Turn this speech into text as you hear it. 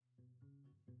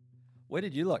Where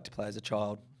did you like to play as a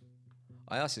child?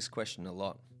 I ask this question a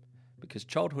lot because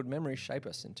childhood memories shape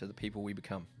us into the people we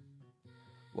become.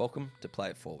 Welcome to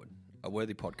Play It Forward, a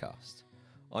worthy podcast.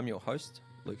 I'm your host,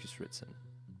 Lucas Ritson.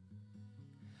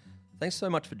 Thanks so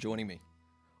much for joining me.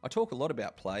 I talk a lot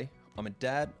about play. I'm a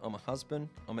dad, I'm a husband,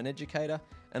 I'm an educator,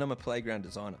 and I'm a playground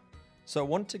designer. So I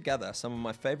wanted to gather some of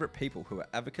my favourite people who are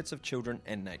advocates of children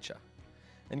and nature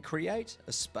and create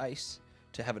a space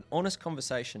to have an honest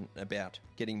conversation about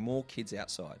getting more kids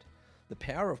outside. The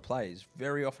power of play is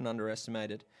very often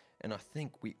underestimated, and I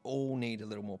think we all need a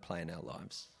little more play in our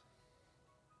lives.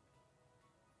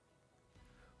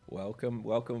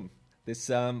 Welcome. This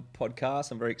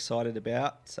podcast I'm very excited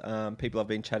about. People I've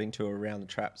been chatting to around the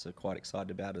traps are quite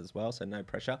excited about it as well, so no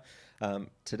pressure.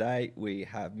 Today we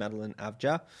have Madeline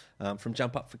Avja from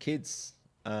Jump Up for Kids.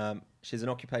 She's an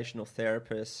occupational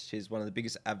therapist. She's one of the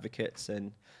biggest advocates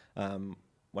and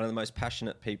one of the most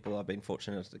passionate people I've been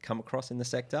fortunate to come across in the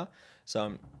sector. So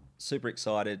I'm super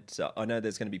excited. So I know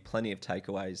there's going to be plenty of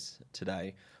takeaways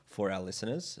today for our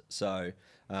listeners. So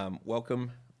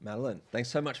welcome, Madeline. Thanks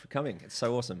so much for coming. It's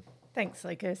so awesome. Thanks,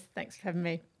 Lucas. Thanks for having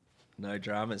me. No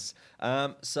dramas.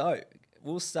 So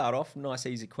we'll start off. Nice,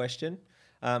 easy question.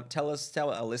 Tell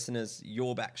our listeners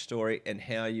your backstory and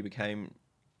how you became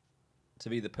to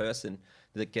be the person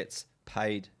that gets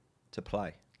paid to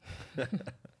play.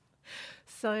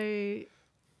 So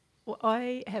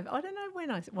I don't know when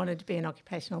I wanted to be an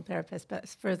occupational therapist, but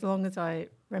for as long as I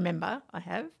remember, I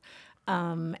have.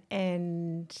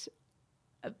 And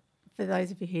for those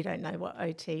of you who don't know what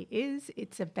OT is,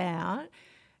 it's about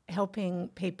helping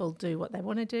people do what they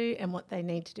want to do and what they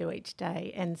need to do each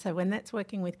day. And so when that's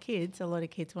working with kids, a lot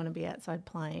of kids want to be outside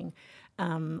playing.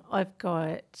 I've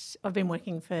been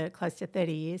working for close to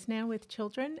 30 years now with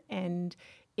children, and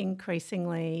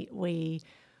increasingly we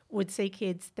would see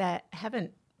kids that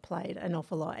haven't played an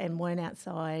awful lot and weren't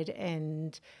outside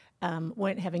and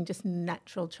weren't having just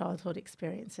natural childhood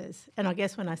experiences. And I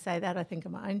guess when I say that, I think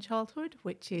of my own childhood,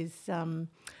 which is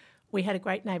we had a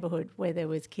great neighbourhood where there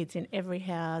was kids in every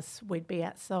house. We'd be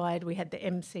outside. We had the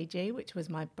MCG, which was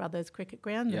my brother's cricket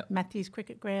ground, Yep. the Matthews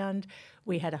cricket ground.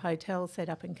 We had a hotel set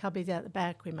up in cubbies out the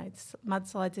back. We made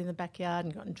mudslides in the backyard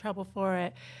and got in trouble for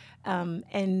it.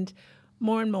 And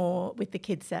more and more with the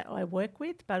kids that I work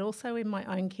with, but also in my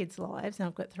own kids' lives, and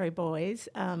I've got 3 boys,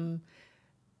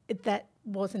 that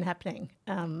wasn't happening,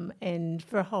 and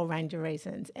for a whole range of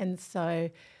reasons. And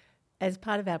so as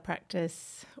part of our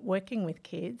practice working with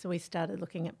kids, we started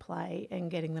looking at play and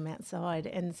getting them outside.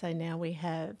 And so now we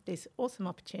have this awesome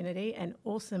opportunity and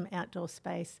awesome outdoor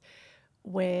space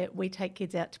where we take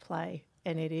kids out to play,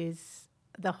 and it is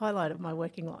the highlight of my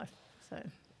working life. So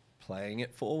Playing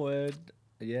it forward.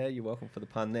 Yeah, you're welcome for the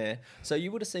pun there. So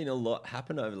you would have seen a lot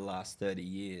happen over the last 30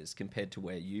 years compared to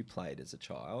where you played as a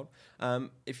child.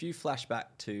 If you flash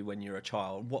back to when you were a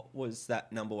child, what was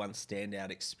that number one standout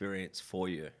experience for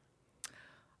you?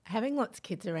 having lots of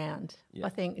kids around. Yeah. I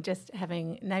think just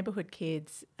having neighbourhood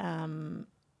kids,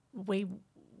 we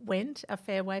went a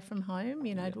fair way from home.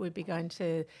 You know, Yeah. we'd be going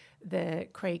to the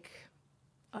creek.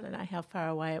 I don't know how far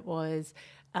away it was.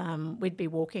 We'd be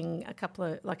walking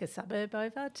a suburb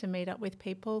over to meet up with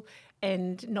people,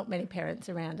 and not many parents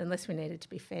around unless we needed to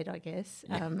be fed, I guess.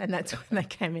 Yeah. And that's when they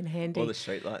came in handy. Or the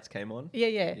street lights came on?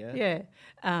 Yeah.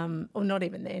 Or not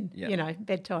even then, Yeah. you know,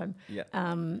 bedtime. Yeah.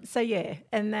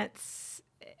 And that's.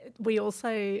 We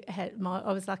also had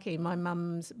I was lucky. My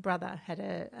mum's brother had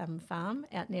a farm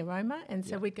out near Roma, and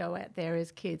so Yeah. we'd go out there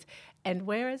as kids. And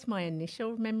whereas my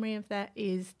initial memory of that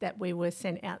is that we were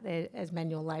sent out there as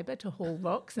manual labour to haul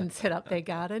rocks and set up their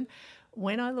garden,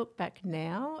 when I look back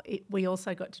now, we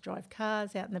also got to drive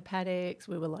cars out in the paddocks.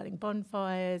 We were lighting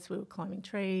bonfires. We were climbing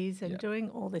trees and Yeah. doing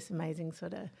all this amazing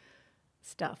sort of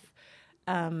stuff.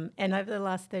 And over the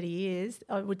last 30 years,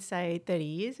 I would say 30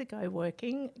 years ago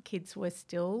working, kids were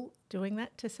still doing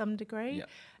that to some degree. Yeah.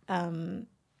 And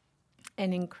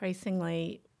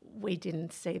increasingly, we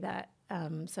didn't see that.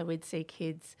 So we'd see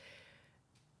kids,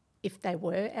 if they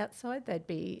were outside, they'd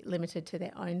be limited to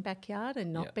their own backyard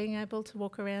and not Yeah. being able to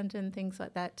walk around and things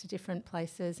like that to different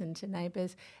places and to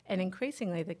neighbours. And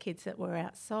increasingly, the kids that were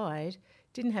outside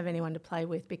didn't have anyone to play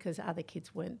with because other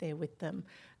kids weren't there with them.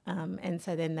 And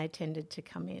so then they tended to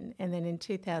come in. And then in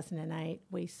 2008,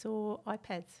 we saw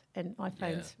iPads and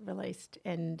iPhones released.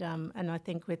 And I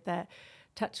think with that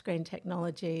touchscreen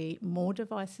technology, more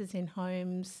devices in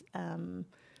homes,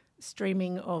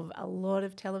 streaming of a lot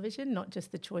of television, not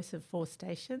just the choice of 4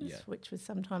 stations, Yeah. which was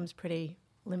sometimes pretty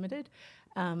limited.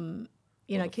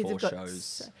 you Or know, the kids 4 have got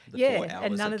shows, the 4 yeah, hours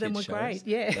and none of of them were kids' shows. great.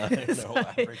 Yeah, No, they're all So,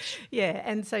 average. yeah,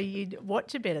 and so you'd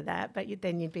watch a bit of that, but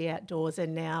then you'd be outdoors,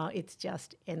 and now it's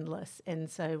just endless. And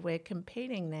so we're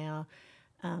competing now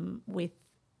with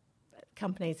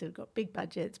companies that have got big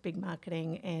budgets, big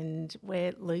marketing, and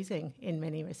we're losing in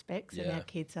many respects. And Yeah. our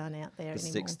kids aren't out there The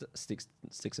anymore.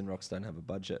 sticks and rocks don't have a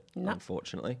budget, No.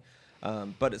 unfortunately.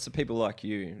 But it's the people like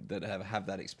you that have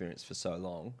that experience for so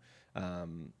long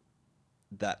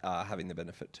that are having the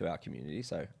benefit to our community.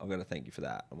 So I've got to thank you for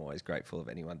that. I'm always grateful of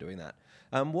anyone doing that.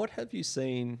 What have you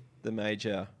seen the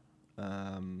major,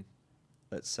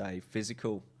 let's say,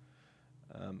 physical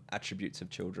attributes of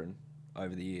children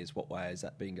over the years? What way has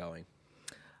that been going?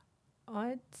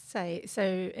 I'd say so.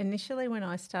 Initially, when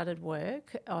I started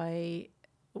work, I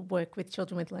work with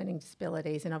children with learning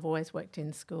disabilities, and I've always worked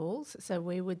in schools. So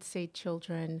we would see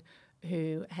children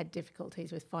who had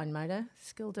difficulties with fine motor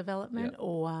skill development,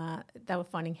 or they were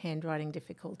finding handwriting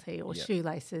difficulty, or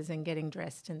shoelaces and getting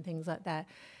dressed and things like that.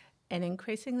 And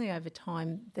increasingly over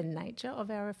time, the nature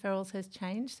of our referrals has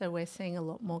changed. So we're seeing a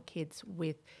lot more kids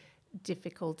with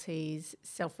difficulties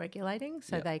self-regulating,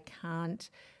 so they can't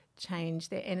change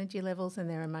their energy levels and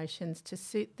their emotions to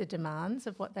suit the demands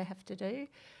of what they have to do.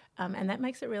 And that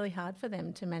makes it really hard for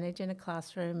them to manage in a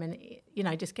classroom and, you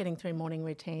know, just getting through morning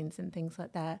routines and things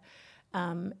like that.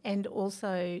 And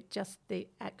also just the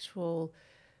actual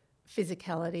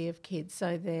physicality of kids,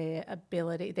 so their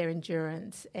ability, their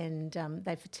endurance, and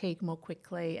they fatigue more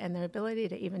quickly, and their ability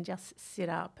to even just sit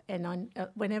up. And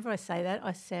whenever I say that,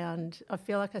 I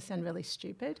feel like I sound really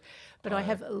stupid, but I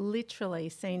have literally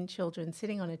seen children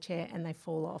sitting on a chair and they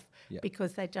fall off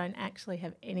because they don't actually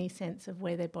have any sense of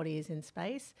where their body is in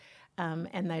space,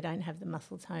 and they don't have the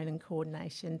muscle tone and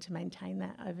coordination to maintain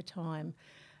that over time.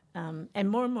 And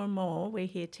more, we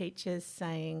hear teachers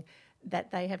saying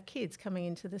that they have kids coming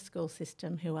into the school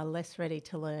system who are less ready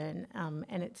to learn,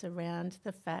 and it's around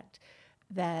the fact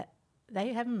that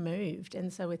they haven't moved,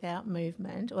 and so without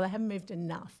movement, or they haven't moved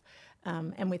enough,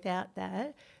 and without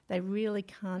that, they really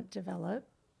can't develop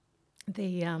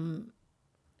the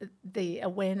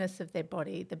awareness of their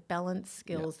body, the balance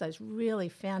skills, those really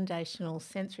foundational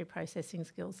sensory processing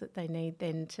skills that they need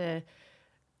then to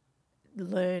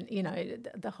learn, you know,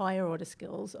 the higher order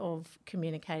skills of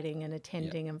communicating and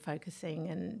attending and focusing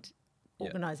and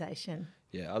organisation.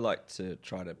 Yeah, I like to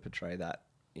try to portray that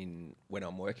when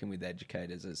I'm working with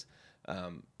educators as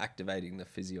activating the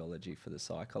physiology for the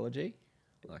psychology.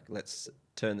 Like, let's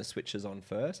turn the switches on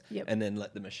first and then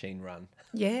let the machine run.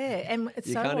 Yeah, and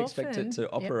you can't expect it to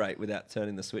operate without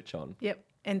turning the switch on. Yep.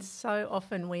 And so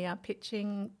often we are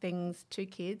pitching things to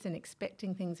kids and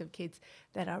expecting things of kids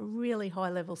that are really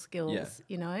high-level skills,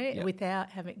 you know, without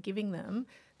giving them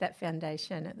that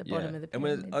foundation at the bottom of the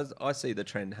pyramid. And I see the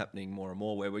trend happening more and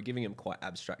more where we're giving them quite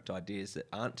abstract ideas that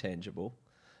aren't tangible,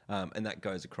 and that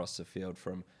goes across the field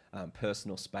from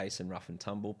personal space and rough and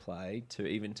tumble play to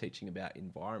even teaching about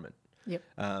environment. Yep.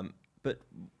 But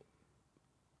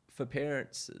for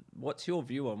parents, what's your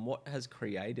view on what has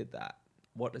created that?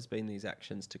 What has been these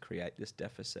actions to create this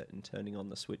deficit and turning on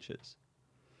the switches?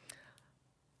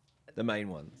 The main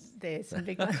ones. There's some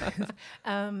big ones.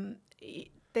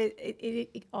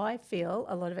 I feel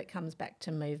a lot of it comes back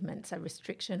to movement, so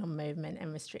restriction on movement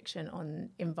and restriction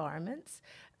on environments.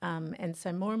 And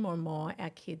so more and more our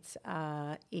kids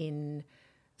are in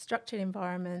structured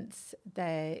environments.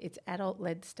 It's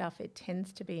adult-led stuff. It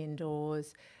tends to be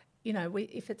indoors. You know,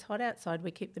 if it's hot outside,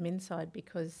 we keep them inside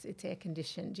because it's air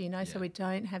conditioned, you know, so we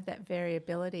don't have that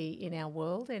variability in our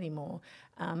world anymore.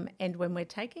 And when we're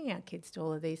taking our kids to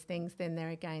all of these things, then they're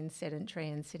again sedentary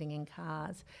and sitting in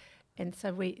cars. And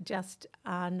so we just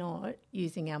are not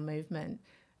using our movement,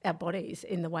 our bodies,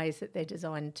 in the ways that they're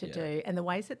designed to do and the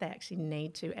ways that they actually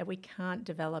need to. And we can't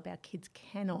develop, our kids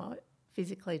cannot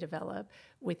physically develop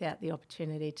without the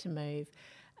opportunity to move.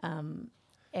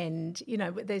 And, you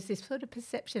know, there's this sort of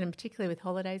perception, and particularly with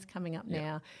holidays coming up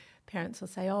now, parents will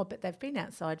say, oh, but they've been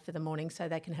outside for the morning so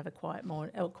they can have a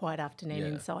quiet afternoon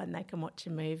inside and they can watch a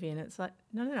movie. And it's like,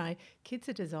 no. Kids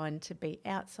are designed to be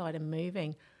outside and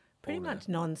moving pretty much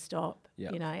non-stop,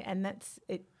 you know, and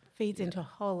it feeds into a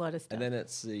whole lot of stuff. And then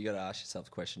you got to ask yourself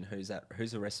the question, who's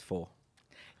the rest for?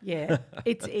 Yeah,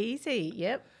 it's easy.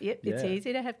 Yep. It's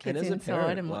easy to have kids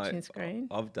inside and watching a screen.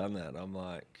 I've done that. I'm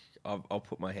like, I'll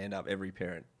put my hand up. Every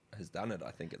parent has done it, I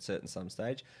think, at some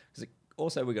stage. Because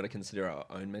also we've got to consider our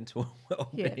own mental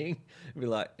well-being. Be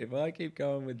like, if I keep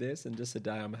going with this and just the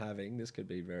day I'm having, this could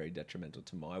be very detrimental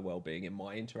to my well-being and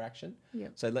my interaction.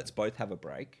 Yep. So let's both have a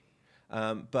break.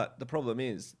 But the problem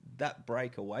is that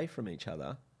break away from each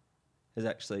other has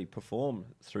actually performed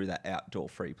through that outdoor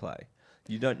free play.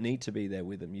 You don't need to be there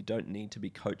with them. You don't need to be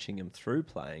coaching them through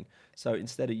playing. So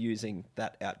instead of using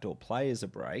that outdoor play as a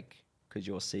break, because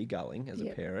you're seagulling as a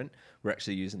parent, we're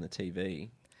actually using the TV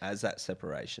as that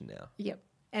separation now. Yep.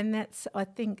 And that's, I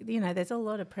think, there's a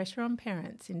lot of pressure on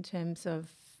parents in terms of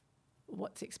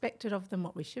what's expected of them,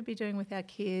 what we should be doing with our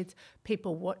kids,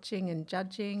 people watching and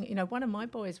judging. One of my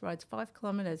boys rides 5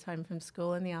 kilometres home from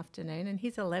school in the afternoon, and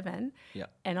he's 11. Yeah.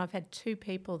 And I've had 2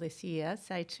 people this year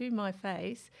say to my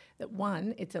face that,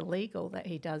 1, it's illegal that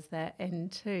he does that,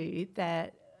 and 2,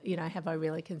 that, have I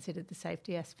really considered the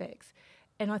safety aspects?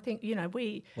 And I think,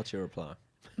 What's your reply?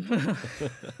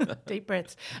 Deep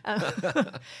breaths.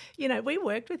 We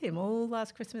worked with him all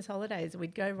last Christmas holidays.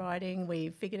 We'd go riding. We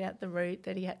figured out the route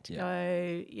that he had to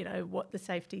go, what the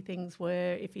safety things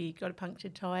were, if he got a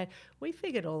punctured tyre. We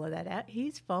figured all of that out.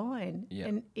 He's fine. Yeah.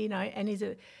 And,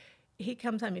 and he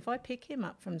comes home. If I pick him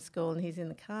up from school and he's in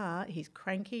the car, he's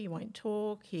cranky, he won't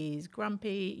talk, he's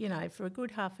grumpy, for a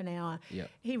good half an hour. Yeah.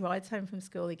 He rides home from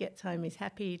school, he gets home, he's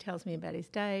happy, he tells me about his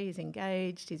day, he's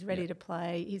engaged, he's ready to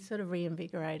play, he's sort of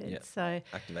reinvigorated. Yeah. So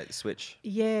activate the switch.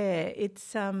 Yeah,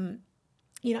 it's,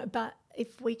 but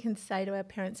if we can say to our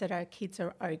parents that our kids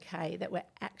are okay, that we're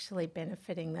actually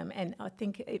benefiting them. And I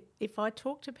think if I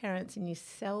talk to parents and you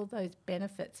sell those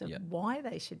benefits of why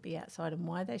they should be outside and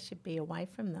why they should be away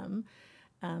from them,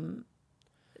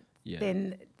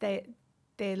 then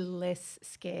they're less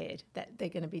scared that they're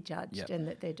going to be judged and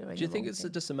that they're doing. Do you think it's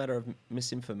just a matter of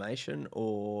misinformation,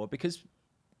 or because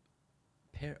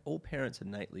all parents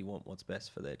innately want what's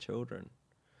best for their children?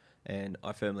 And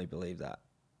I firmly believe that.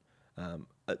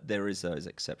 There is those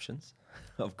exceptions,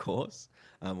 of course.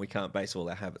 We can't base all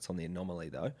our habits on the anomaly,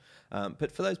 though.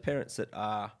 But for those parents that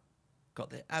are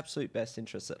got their absolute best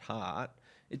interests at heart,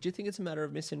 do you think it's a matter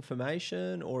of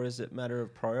misinformation, or is it a matter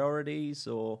of priorities?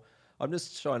 Or I'm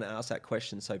just trying to ask that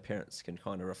question so parents can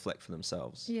kind of reflect for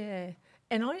themselves. Yeah,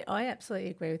 and I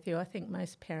absolutely agree with you. I think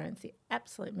most parents, the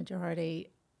absolute majority,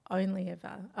 only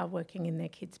ever are working in their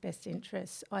kids' best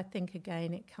interests. I think,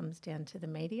 again, it comes down to the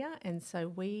media. And so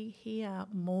we hear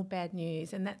more bad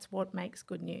news, and that's what makes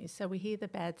good news. So we hear the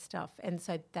bad stuff, and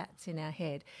so that's in our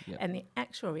head. Yep. And the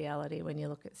actual reality, when you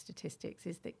look at statistics,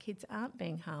 is that kids aren't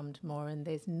being harmed more and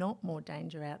there's not more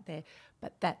danger out there.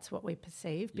 But that's what we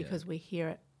perceive because we hear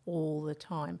it all the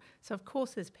time. So, of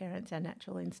course, as parents, our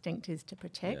natural instinct is to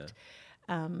protect.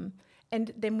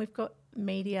 And then we've got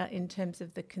media in terms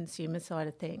of the consumer side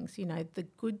of things. The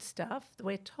good stuff,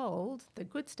 we're told the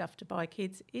good stuff to buy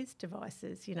kids is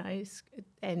devices,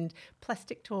 and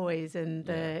plastic toys and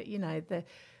the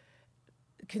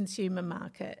consumer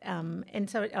market. And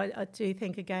so I do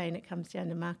think, again, it comes down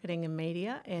to marketing and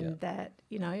media, and that,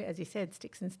 as you said,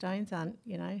 sticks and stones aren't,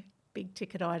 big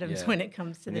ticket items when it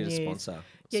comes to the news.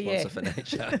 Sponsor for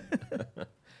nature.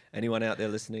 Anyone out there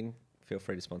listening? Feel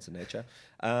free to sponsor nature.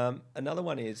 Another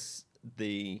one is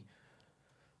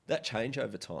that change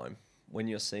over time when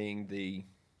you're seeing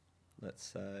let's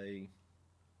say,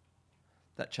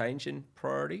 that change in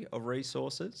priority of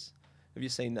resources. Have you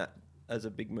seen that as a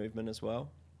big movement as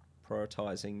well?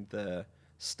 Prioritising the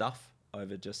stuff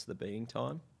over just the being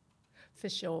time? For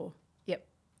sure, yep.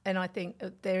 And I think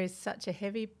there is such a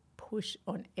heavy push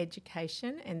on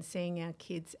education and seeing our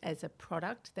kids as a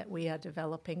product that we are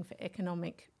developing for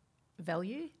economic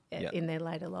value in their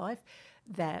later life,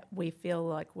 that we feel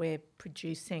like we're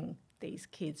producing these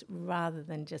kids rather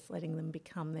than just letting them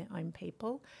become their own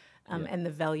people. And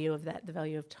the value of that, the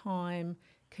value of time,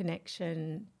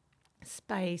 connection,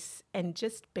 space, and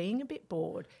just being a bit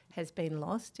bored has been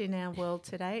lost in our world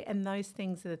today. And those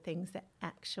things are the things that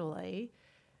actually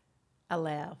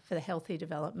allow for the healthy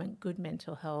development, good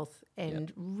mental health,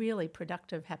 and really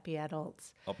productive, happy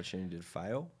adults. Opportunity to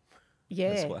fail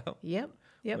as well. Yep.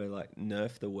 We're like,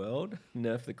 nerf the world,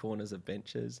 nerf the corners of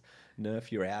benches,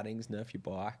 nerf your outings, nerf your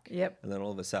bike. Yep. And then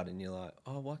all of a sudden you're like,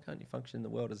 oh, why can't you function in the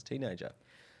world as a teenager?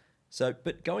 So,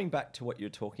 but going back to what you're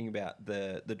talking about,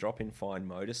 the drop in fine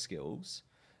motor skills,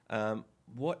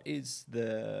 what is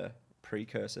the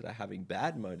precursor to having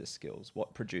bad motor skills?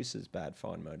 What produces bad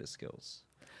fine motor skills?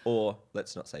 Or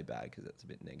let's not say bad because that's a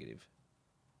bit negative.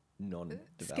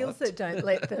 Non-developed. Skills that don't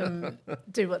let them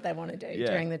do what they want to do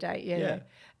during the day.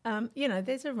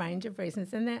 There's a range of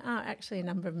reasons, and there are actually a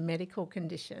number of medical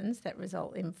conditions that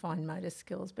result in fine motor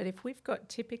skills. But if we've got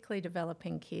typically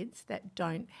developing kids that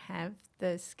don't have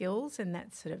the skills, and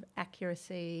that sort of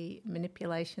accuracy,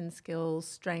 manipulation skills,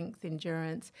 strength,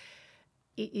 endurance,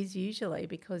 it is usually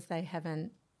because they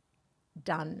haven't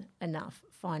done enough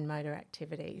fine motor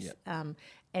activities.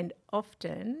 And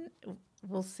often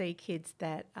we'll see kids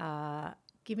that are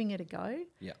giving it a go,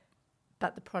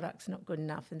 but the product's not good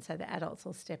enough, and so the adults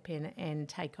will step in and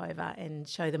take over and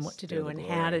show them what to Steal do the and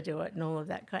glory. how to do it and all of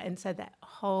that. And so that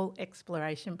whole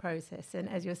exploration process, and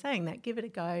as you're saying, that give it a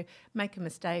go, make a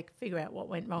mistake, figure out what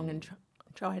went wrong and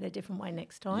try it a different way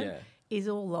next time, Yeah. is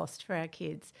all lost for our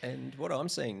kids. And what I'm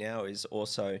seeing now is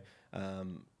also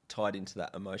tied into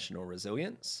that emotional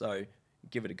resilience. So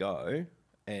give it a go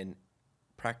and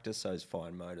practice those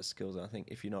fine motor skills. And I think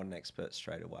if you're not an expert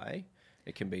straight away,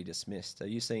 it can be dismissed. Are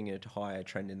you seeing a higher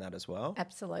trend in that as well?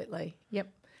 Absolutely.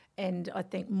 Yep. And I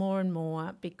think more and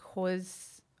more,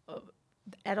 because of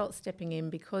adults stepping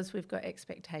in, because we've got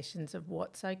expectations of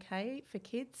what's okay for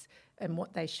kids and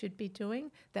what they should be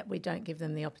doing, that we don't give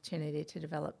them the opportunity to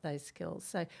develop those skills.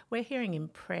 So we're hearing in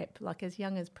prep, like as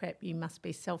young as prep, you must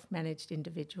be self-managed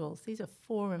individuals. These are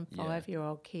 4 and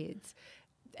 5-year-old kids,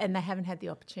 and they haven't had the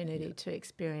opportunity to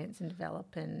experience and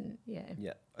develop. And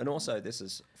Yeah. And also, this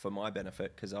is for my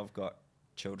benefit because I've got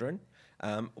children.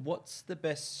 What's the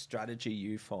best strategy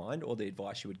you find, or the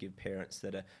advice you would give parents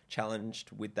that are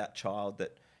challenged with that child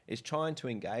that is trying to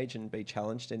engage and be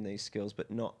challenged in these skills,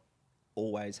 but not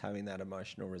always having that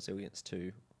emotional resilience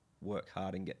to work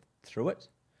hard and get through it,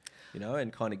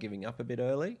 and kind of giving up a bit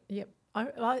early? Yep.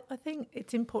 I think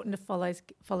it's important to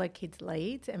follow kids'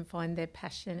 leads and find their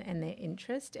passion and their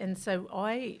interest. And so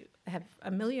I have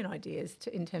a million ideas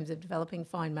in terms of developing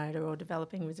fine motor or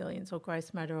developing resilience or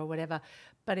gross motor or whatever.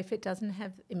 But if it doesn't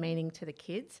have meaning to the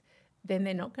kids, then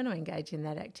they're not going to engage in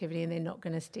that activity and they're not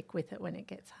going to stick with it when it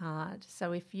gets hard.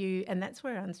 So and that's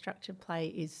where unstructured play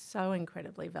is so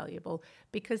incredibly valuable,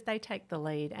 because they take the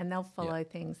lead and they'll follow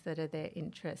things that are their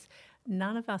interest.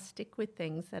 None of us stick with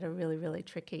things that are really, really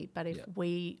tricky, but if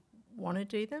we want to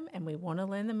do them and we want to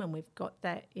learn them and we've got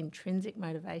that intrinsic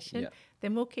motivation,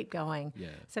 then we'll keep going. Yeah.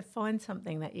 So find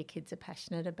something that your kids are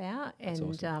passionate about and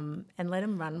awesome. And let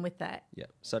them run with that. Yeah,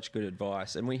 such good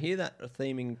advice. And we hear that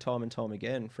theming time and time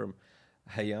again from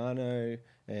Hayano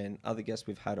and other guests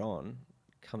we've had on.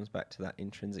 Comes back to that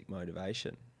intrinsic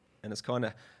motivation. And it's kind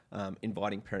of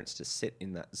inviting parents to sit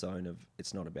in that zone of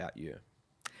it's not about you.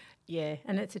 Yeah,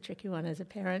 and it's a tricky one as a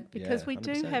parent, because we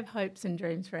do 100%. have hopes and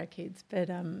dreams for our kids. But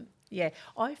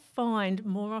I find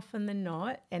more often than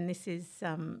not, and this is,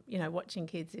 watching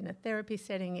kids in a therapy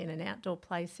setting, in an outdoor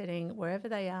play setting, wherever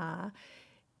they are,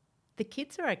 the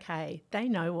kids are okay. They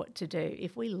know what to do.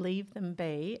 If we leave them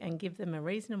be and give them a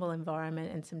reasonable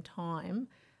environment and some time,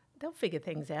 they'll figure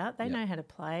things out. They know how to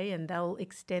play and they'll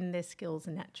extend their skills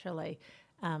naturally.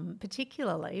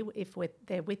 Particularly if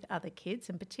they're with other kids,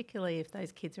 and particularly if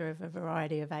those kids are of a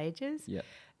variety of ages. Yeah.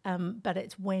 But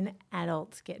it's when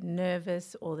adults get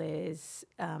nervous or there's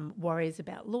worries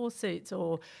about lawsuits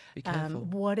or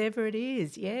whatever it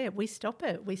is. Yeah, we stop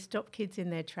it. We stop kids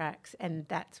in their tracks, and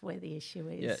that's where the issue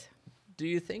is. Yeah. Do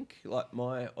you think, like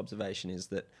my observation is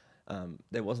that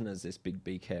there wasn't as this big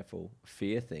be careful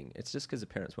fear thing. It's just because the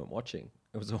parents weren't watching.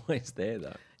 It was always there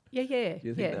though. Yeah. Do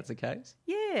you think that's the case?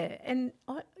 Yeah, and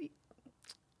I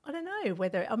don't know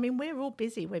whether, we're all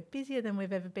busy. We're busier than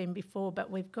we've ever been before, but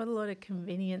we've got a lot of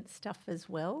convenience stuff as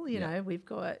well. You know, we've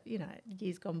got,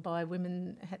 years gone by,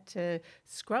 women had to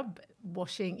scrub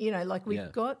washing,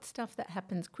 we've got stuff that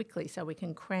happens quickly so we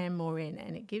can cram more in,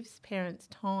 and it gives parents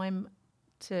time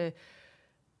to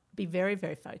be very,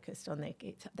 very focused on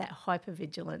that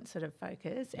hypervigilant sort of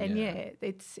focus. And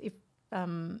it's if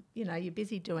you're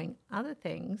busy doing other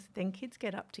things, then kids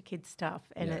get up to kids stuff,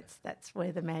 and that's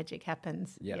where the magic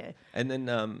happens. Yeah. And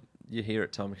then you hear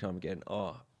it time and time again,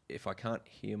 if I can't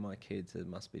hear my kids, it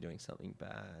must be doing something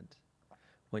bad.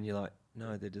 When you're like,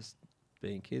 no, they're just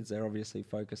being kids. They're obviously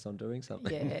focused on doing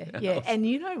something. Yeah. And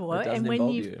you know what? And when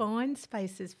you you find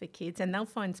spaces for kids, and they'll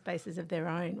find spaces of their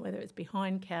own, whether it's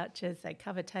behind couches, they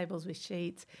cover tables with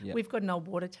sheets. Yep. We've got an old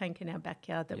water tank in our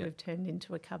backyard that we've turned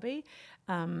into a cubby.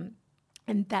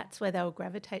 And that's where they'll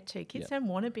gravitate to. Kids don't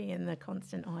want to be in the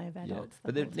constant eye of adults.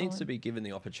 But there needs to be given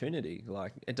the opportunity.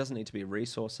 Like, it doesn't need to be a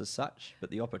resource as such, but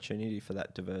the opportunity for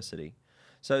that diversity.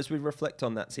 So as we reflect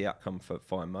on that's the outcome for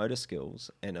fine motor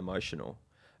skills and emotional,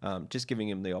 just giving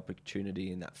them the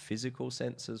opportunity in that physical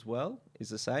sense as well is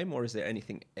the same, or is there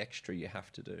anything extra you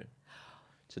have to do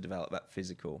to develop that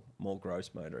physical, more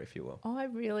gross motor, if you will? I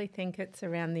really think it's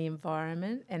around the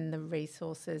environment and the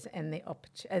resources and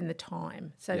the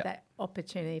time. So that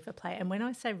opportunity for play. And when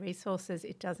I say resources,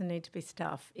 it doesn't need to be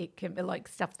stuff. It can be like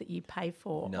stuff that you pay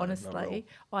for. No, honestly,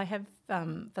 I have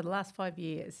for the last 5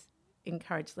 years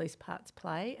encouraged loose parts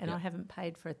play, and I haven't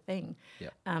paid for a thing.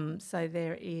 So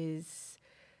there's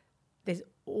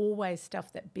always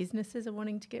stuff that businesses are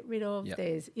wanting to get rid of.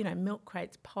 There's milk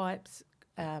crates, pipes,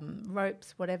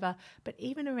 ropes, whatever. But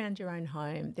even around your own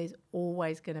home, there's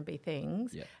always going to be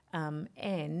things.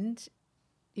 And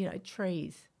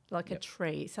trees. Like a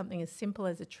tree, something as simple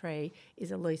as a tree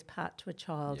is a loose part to a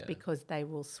child because they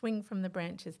will swing from the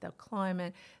branches, they'll climb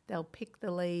it, they'll pick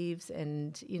the leaves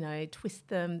and, twist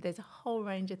them. There's a whole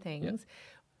range of things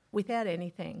without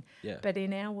anything. Yeah. But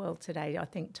in our world today, I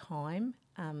think time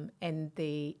and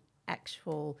the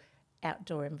actual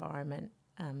outdoor environment,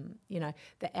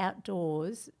 the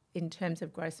outdoors in terms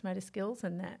of gross motor skills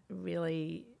and that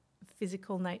really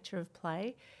physical nature of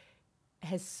play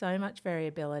has so much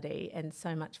variability and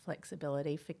so much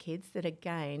flexibility for kids that,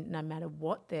 again, no matter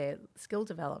what their skill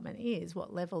development is,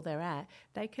 what level they're at,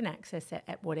 they can access it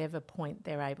at whatever point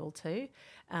they're able to.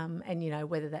 And,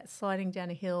 whether that's sliding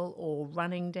down a hill or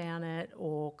running down it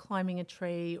or climbing a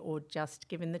tree or just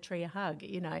giving the tree a hug,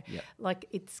 like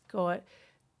it's got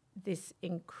this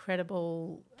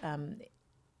incredible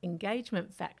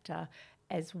engagement factor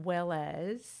as well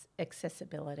as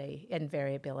accessibility and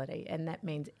variability, and that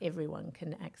means everyone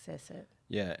can access it.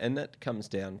 Yeah, and that comes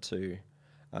down to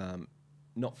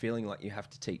not feeling like you have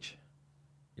to teach.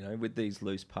 With these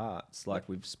loose parts, like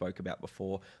we've spoke about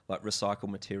before, like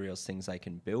recycled materials, things they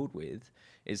can build with,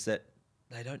 is that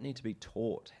they don't need to be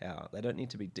taught how. They don't need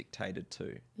to be dictated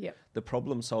to. Yep. The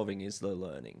problem solving is the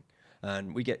learning.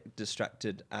 And we get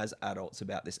distracted as adults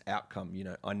about this outcome.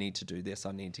 I need to do this.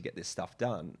 I need to get this stuff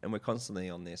done. And we're constantly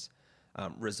on this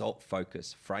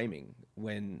result-focused framing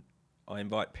when I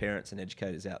invite parents and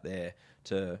educators out there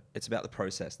it's about the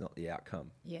process, not the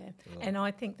outcome. Yeah. And I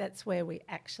think that's where we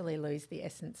actually lose the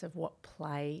essence of what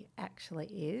play actually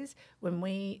is.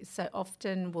 So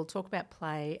often we'll talk about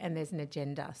play and there's an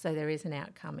agenda. So there is an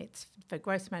outcome. It's for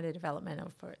gross motor development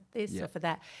or for this or for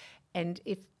that. And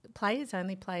if play is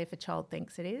only play if a child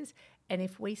thinks it is, and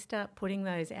if we start putting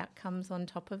those outcomes on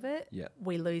top of it,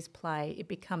 we lose play. It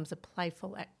becomes a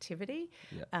playful activity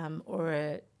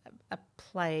or a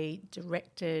play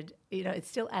directed, it's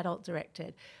still adult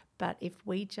directed. But if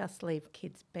we just leave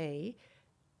kids be,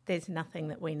 there's nothing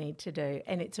that we need to do.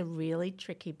 And it's a really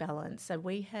tricky balance. So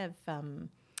we have...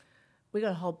 we've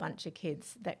got a whole bunch of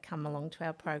kids that come along to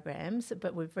our programs,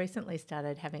 but we've recently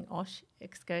started having OSH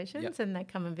excursions and they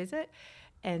come and visit.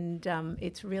 And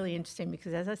it's really interesting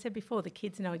because, as I said before, the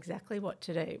kids know exactly what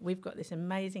to do. We've got this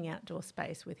amazing outdoor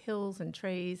space with hills and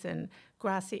trees and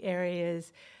grassy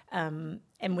areas, and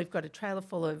we've got a trailer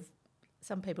full of,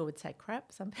 some people would say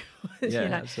crap, some people,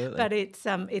 absolutely. But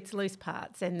it's loose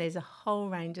parts and there's a whole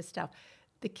range of stuff.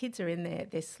 The kids are in there,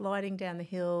 they're sliding down the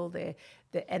hill,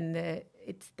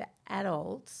 it's the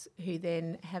adults who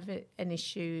then have an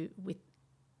issue with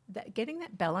getting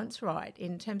that balance right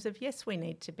in terms of, yes, we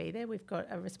need to be there, we've got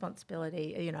a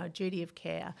responsibility, a duty of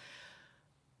care,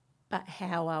 but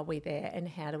how are we there and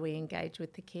how do we engage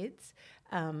with the kids?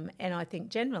 And I think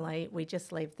generally we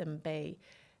just leave them be.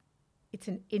 It's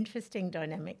an interesting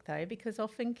dynamic though, because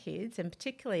often kids, and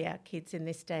particularly our kids in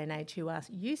this day and age who are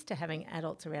used to having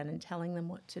adults around and telling them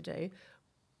what to do,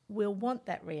 will want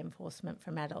that reinforcement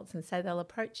from adults. And so they'll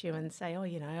approach you and say,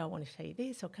 I want to show you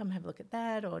this, or come have a look at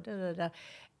that, or da-da-da.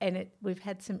 And we've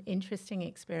had some interesting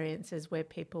experiences where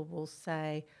people will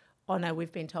say, oh no,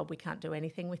 we've been told we can't do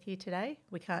anything with you today.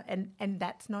 We can't, and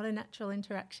that's not a natural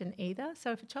interaction either.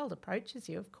 So if a child approaches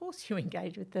you, of course you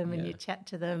engage with them and you chat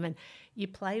to them and you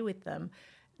play with them.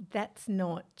 That's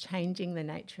not changing the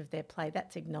nature of their play.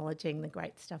 That's acknowledging the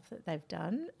great stuff that they've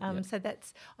done. So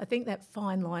I think that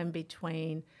fine line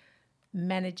between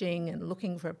managing and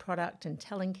looking for a product and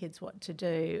telling kids what to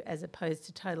do as opposed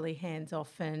to totally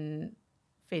hands-off and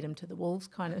feed them to the wolves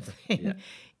kind of thing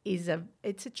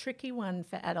it's a tricky one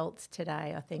for adults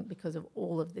today, I think, because of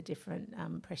all of the different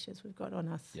pressures we've got on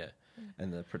us.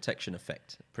 And the protection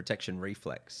effect, protection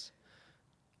reflex.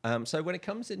 So when it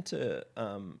comes into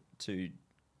to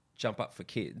Jump Up for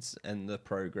Kids and the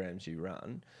programs you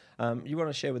run, you want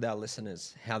to share with our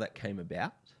listeners how that came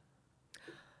about?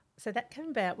 So that came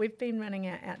about, we've been running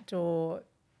our outdoor...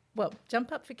 Well,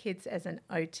 Jump Up for Kids as an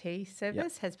OT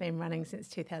service has been running since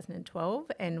 2012,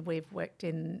 and we've worked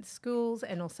in schools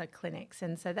and also clinics.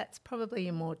 And so that's probably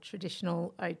a more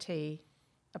traditional OT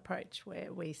approach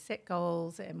where we set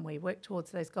goals and we work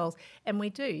towards those goals, and we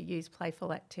do use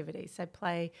playful activities. So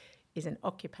play is an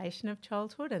occupation of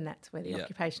childhood, and that's where the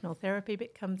occupational therapy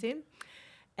bit comes in.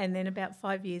 And then about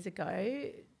 5 years ago,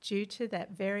 due to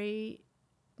that very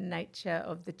nature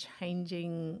of the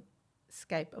changing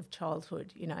scape of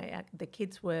childhood, the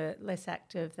kids were less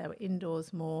active, they were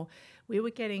indoors more. We were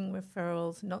getting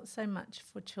referrals not so much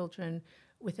for children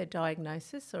with a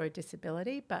diagnosis or a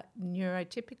disability, but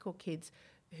neurotypical kids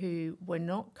who were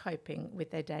not coping with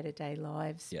their day-to-day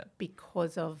lives Yeah.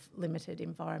 because of limited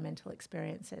environmental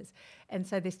experiences. And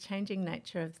so this changing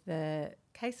nature of the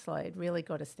caseload really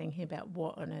got us thinking about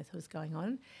what on earth was going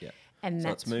on. Yeah. And So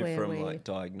that's it's moved where from we... like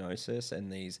diagnosis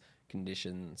and these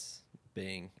conditions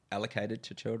being allocated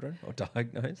to children or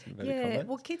diagnosed.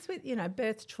 Well, kids with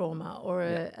birth trauma or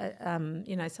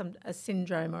a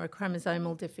syndrome or a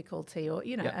chromosomal difficulty or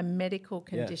a medical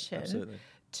condition,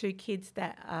 to kids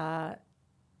that are.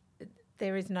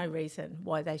 There is no reason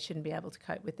why they shouldn't be able to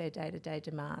cope with their day-to-day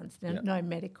demands. No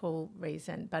medical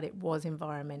reason, but it was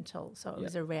environmental. So it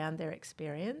was around their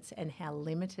experience and how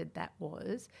limited that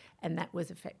was, and that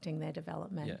was affecting their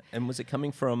development. Yeah, and was it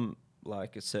coming from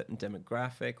like a certain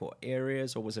demographic or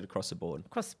areas, or was it across the board?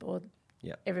 Across the board.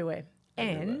 Yeah. Everywhere.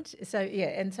 And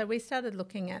so we started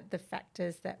looking at the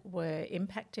factors that were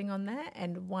impacting on that,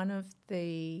 and one of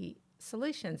the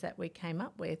solutions that we came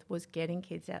up with was getting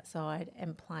kids outside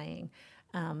and playing.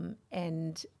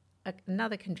 And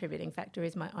another contributing factor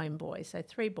is my own boys. So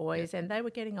 3 boys, and they were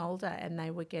getting older, and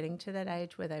they were getting to that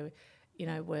age where they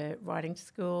were riding to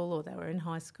school or they were in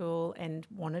high school and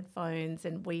wanted phones,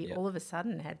 and we all of a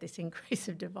sudden had this increase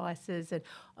of devices, and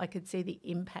I could see the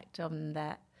impact on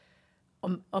that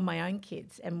on my own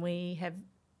kids. And we have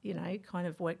kind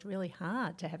of worked really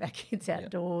hard to have our kids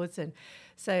outdoors. And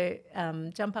so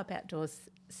Jump Up Outdoors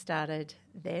started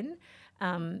then.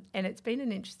 And it's been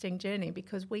an interesting journey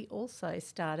because we also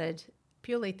started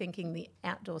purely thinking the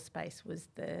outdoor space was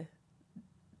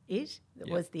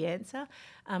was the answer.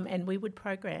 And we would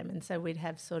program. And so we'd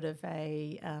have sort of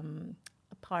a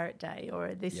pirate day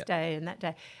or this day and that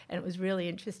day. And it was really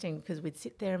interesting because we'd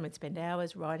sit there and we'd spend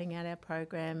hours writing out our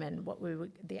program and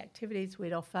the activities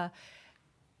we'd offer.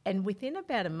 And within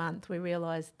about a month, we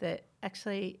realised that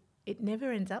actually it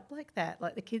never ends up like that.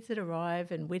 Like the kids would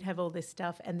arrive and we'd have all this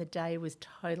stuff and the day was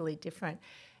totally different.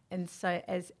 And so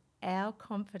as our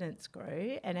confidence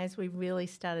grew and as we really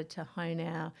started to hone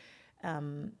our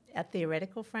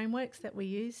theoretical frameworks that we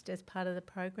used as part of the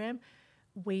program,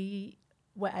 we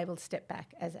were able to step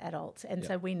back as adults. And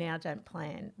so we now don't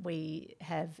plan. We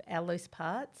have our loose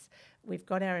parts. We've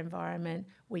got our environment.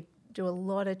 We do a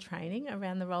lot of training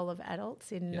around the role of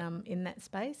adults in that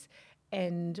space,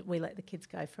 and we let the kids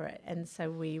go for it. And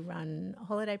so we run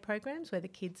holiday programs where the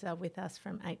kids are with us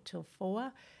from 8 till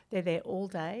 4. They're there all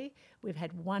day. We've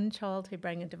had one child who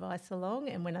bring a device along,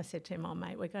 and when I said to him, "Oh,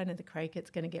 mate, we're going to the creek,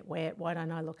 it's going to get wet, why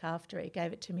don't I look after it?" He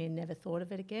gave it to me and never thought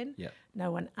of it again. Yep.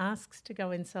 No one asks to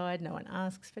go inside, no one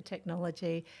asks for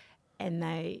technology, and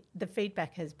the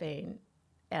feedback has been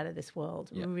out of this world,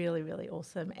 really, really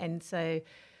awesome. And so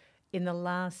in the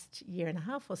last year and a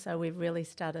half or so, we've really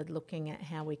started looking at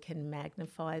how we can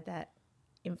magnify that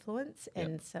influence.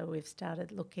 And so we've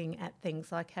started looking at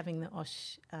things like having the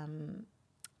OSH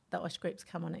groups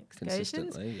come on excursions.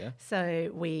 Consistently,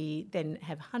 So we then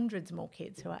have hundreds more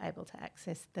kids who are able to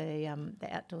access the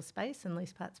outdoor space and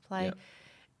Loose Parts Play. Yep.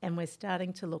 And we're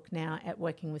starting to look now at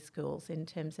working with schools in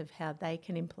terms of how they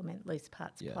can implement Loose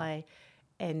Parts Play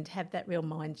and have that real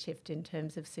mind shift in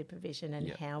terms of supervision and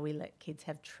how we let kids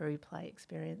have true play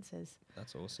experiences.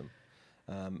 That's awesome.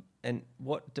 And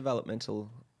what developmental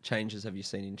changes have you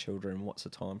seen in children? What's the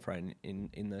time frame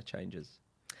in the changes?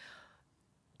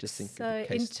 Just think so of the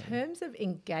case in study. terms of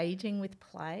engaging with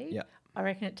play, I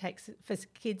reckon it takes, for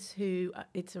kids who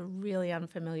it's a really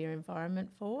unfamiliar environment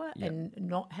for and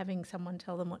not having someone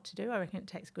tell them what to do, I reckon it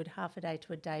takes a good half a day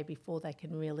to a day before they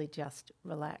can really just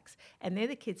relax. And they're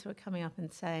the kids who are coming up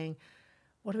and saying,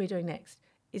 "What are we doing next?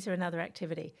 Is there another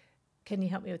activity? Can you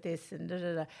help me with this?"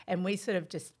 And And we sort of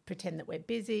just pretend that we're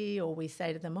busy, or we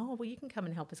say to them, "Oh, well, you can come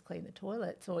and help us clean the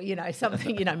toilets," or,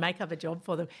 something, make up a job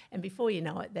for them. And before you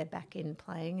know it, they're back in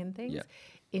playing and things. Yep.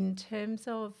 In terms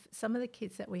of some of the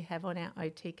kids that we have on our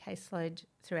OT caseload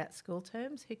throughout school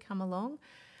terms who come along,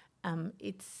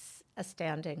 it's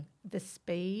astounding. The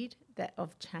speed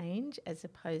of change as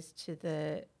opposed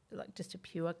to just a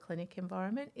pure clinic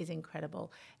environment is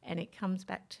incredible. And it comes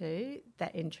back to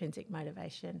that intrinsic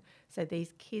motivation. So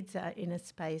these kids are in a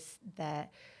space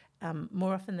that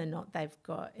more often than not they've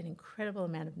got an incredible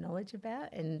amount of knowledge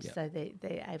about, and so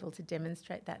they're able to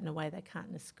demonstrate that in a way they can't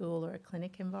in a school or a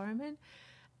clinic environment.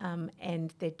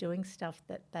 And they're doing stuff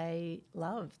that they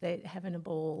love. They're having a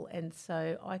ball. And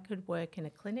so I could work in a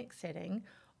clinic setting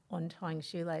on tying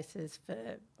shoelaces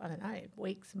for, I don't know,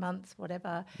 weeks, months,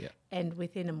 whatever. Yep. And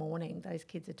within a morning, those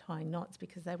kids are tying knots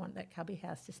because they want that cubby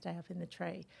house to stay up in the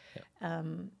tree.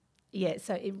 Yep.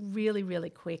 So it really,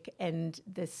 really quick. And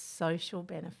the social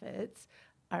benefits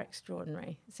are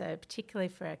extraordinary. So particularly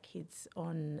for our kids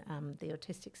on the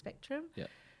autistic spectrum. Yep.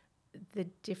 the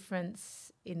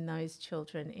difference in those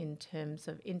children in terms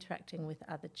of interacting with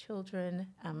other children,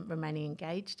 remaining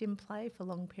engaged in play for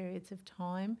long periods of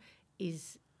time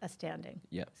is astounding.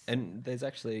 Yeah, and there's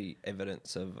actually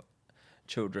evidence of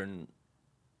children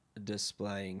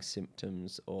displaying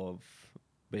symptoms of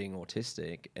being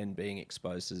autistic and being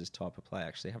exposed to this type of play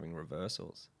actually having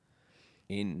reversals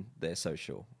in their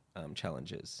social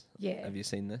challenges. Yeah. Have you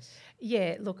seen this?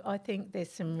 Yeah, look, I think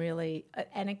there's some really,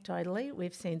 anecdotally,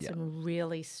 we've seen some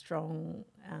really strong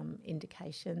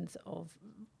indications of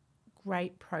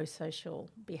great pro-social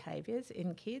behaviours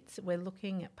in kids. We're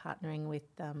looking at partnering with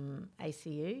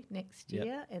ACU next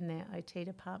year and their OT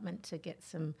department to get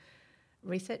some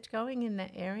research going in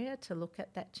that area to look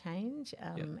at that change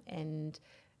and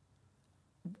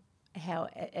how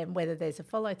and whether there's a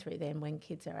follow through then when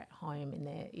kids are at home in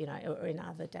their, you know, or in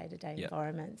other day-to-day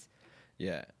environments.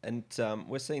 Yeah, and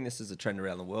we're seeing this as a trend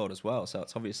around the world as well, so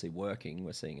it's obviously working.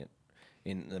 We're seeing it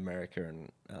in America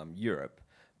and Europe,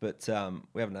 but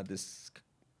we haven't had this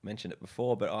mentioned it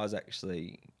before, but I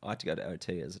had to go to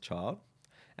OT as a child,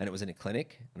 and it was in a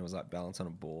clinic, and it was like balance on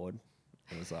a board.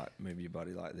 It was like, move your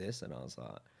body like this, and I was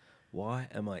like, why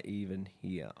am I even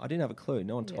here? I didn't have a clue.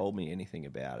 No one told me anything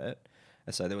about it.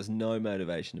 And so there was no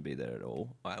motivation to be there at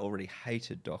all. I already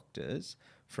hated doctors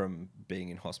from being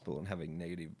in hospital and having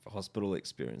negative hospital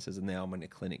experiences, and now I'm in a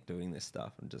clinic doing this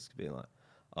stuff and just being like,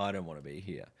 I don't want to be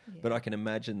here. Yeah. But I can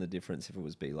imagine the difference if it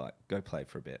was be like, go play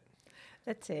for a bit.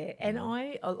 That's it. And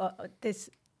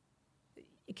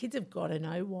kids have got to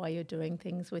know why you're doing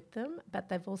things with them, but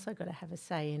they've also got to have a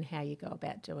say in how you go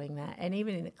about doing that. And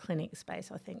even in a clinic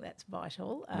space, I think that's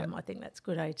vital. I think that's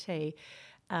good OT.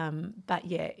 But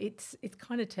yeah, it's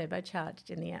kind of turbocharged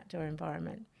in the outdoor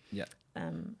environment. Yeah.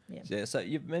 So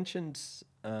you've mentioned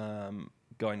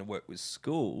going to work with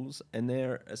schools, and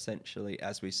they're essentially,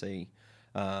 as we see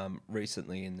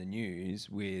recently in the news,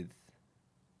 with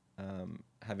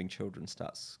having children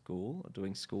start school,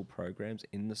 doing school programs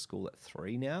in the school at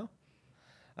 3 now.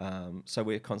 So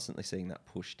we're constantly seeing that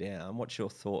push down. What's your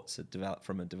thoughts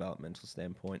from a developmental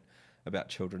standpoint about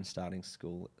children starting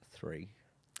school at 3?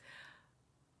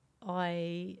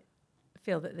 I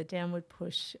feel that the downward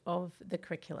push of the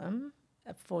curriculum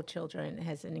for children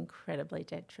has an incredibly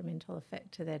detrimental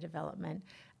effect to their development.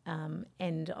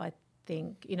 And I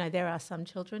think, you know, there are some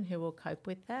children who will cope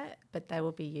with that, but they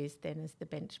will be used then as the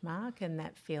benchmark, and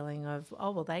that feeling of,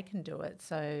 oh, well, they can do it,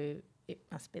 so it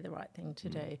must be the right thing to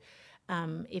do.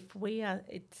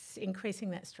 It's increasing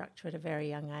that structure at a very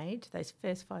young age. Those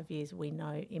first 5 years, we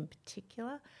know in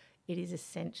particular, it is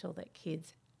essential that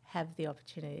kids have the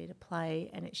opportunity to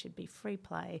play, and it should be free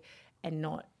play and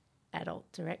not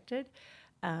adult directed.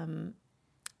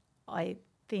 I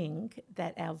think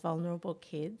that our vulnerable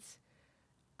kids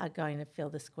are going to feel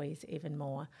the squeeze even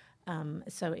more.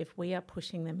 So if we are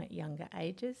pushing them at younger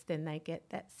ages, then they get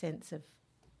that sense of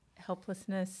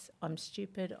helplessness, I'm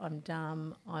stupid, I'm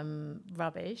dumb, I'm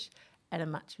rubbish, at a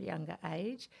much younger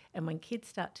age. And when kids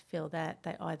start to feel that,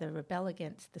 they either rebel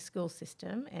against the school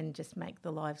system and just make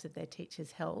the lives of their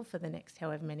teachers hell for the next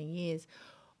however many years,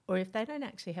 or if they don't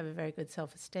actually have a very good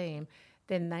self-esteem,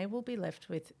 then they will be left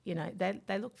with, you know,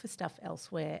 they look for stuff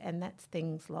elsewhere, and that's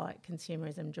things like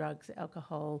consumerism, drugs,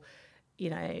 alcohol, you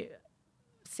know,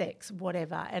 sex,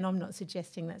 whatever. And I'm not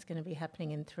suggesting that's going to be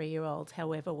happening in 3-year-olds.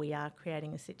 However, we are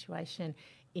creating a situation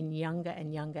in younger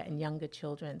and younger and younger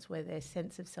children's where their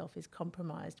sense of self is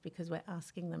compromised because we're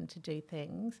asking them to do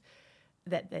things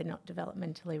that they're not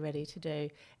developmentally ready to do.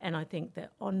 And I think the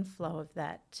on-flow of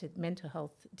that to mental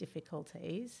health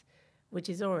difficulties, which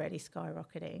is already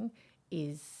skyrocketing,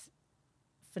 is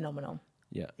phenomenal.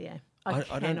 Yeah. Yeah. I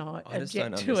cannot just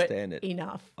don't object to understand it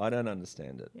enough. I don't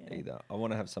understand it either. I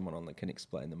want to have someone on that can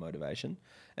explain the motivation.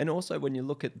 And also when you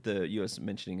look at the US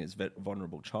mentioning as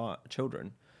vulnerable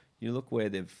children, you look where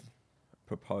they've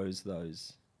proposed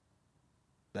those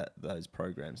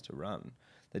programs to run.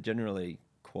 They're generally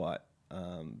quite,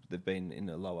 they've been in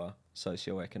a lower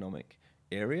socioeconomic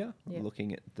area,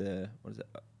 looking at the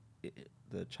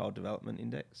Child Development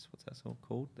Index, what's that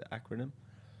called? The acronym?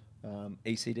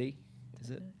 ECD, is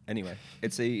it? Anyway,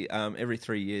 it's the every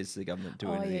 3 years the government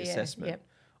doing the assessment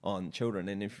on children.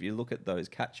 And if you look at those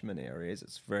catchment areas,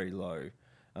 it's very low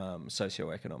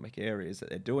socioeconomic areas that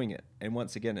they're doing it. And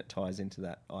once again, it ties into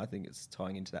that. I think it's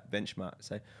tying into that benchmark.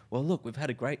 Say, well, look, we've had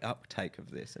a great uptake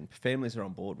of this and families are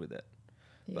on board with it.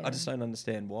 But I just don't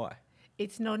understand why.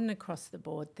 It's not an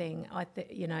across-the-board thing.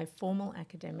 Formal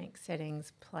academic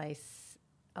settings place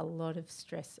a lot of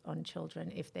stress on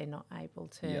children if they're not able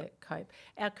to cope.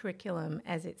 Our curriculum,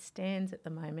 as it stands at the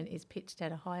moment, is pitched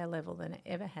at a higher level than it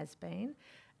ever has been.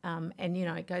 And, you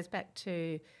know, it goes back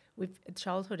to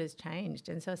childhood has changed,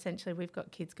 and so essentially we've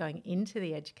got kids going into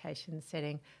the education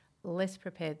setting less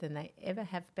prepared than they ever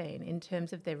have been in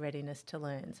terms of their readiness to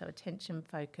learn. So attention,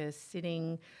 focus,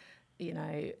 sitting,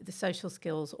 the social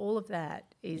skills, all of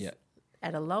that is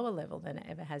at a lower level than it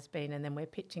ever has been, and then we're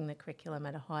pitching the curriculum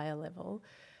at a higher level.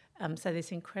 So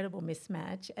this incredible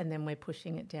mismatch, and then we're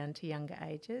pushing it down to younger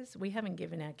ages. We haven't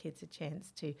given our kids a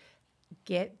chance to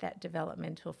get that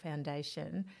developmental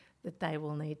foundation that they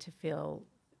will need to feel,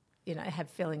 have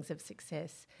feelings of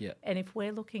success. Yeah. And if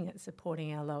we're looking at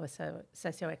supporting our lower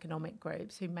socioeconomic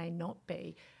groups who may not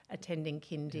be attending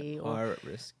kindy or higher at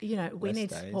risk, we need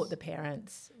to support the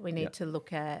parents. We need to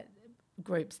look at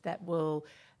groups that will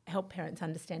help parents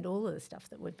understand all of the stuff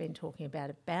that we've been talking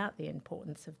about the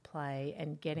importance of play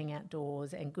and getting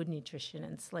outdoors and good nutrition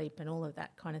and sleep and all of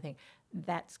that kind of thing.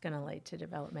 That's going to lead to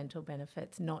developmental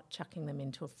benefits, not chucking them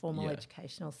into a formal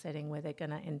educational setting where they're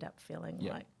going to end up feeling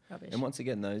like rubbish. And once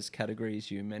again, those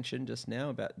categories you mentioned just now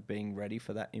about being ready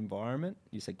for that environment,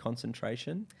 you said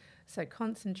concentration. So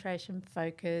concentration,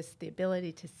 focus, the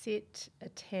ability to sit,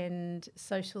 attend,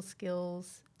 social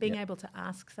skills, being able to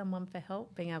ask someone for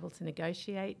help, being able to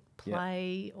negotiate,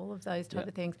 play, all of those type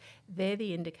of things. They're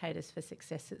the indicators for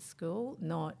success at school,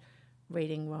 not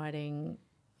reading, writing,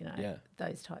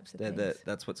 those types of things.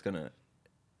 That's what's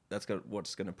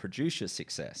going to produce your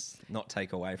success, not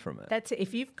take away from it. That's it.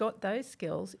 If you've got those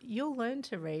skills, you'll learn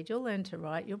to read, you'll learn to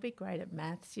write, you'll be great at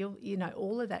maths.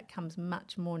 All of that comes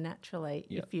much more naturally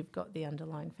if you've got the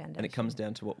underlying foundation. And it comes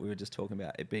down to what we were just talking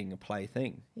about, it being a play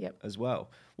thing as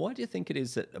well. Why do you think it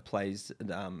is that a play's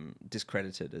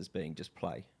discredited as being just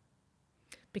play?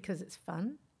 Because it's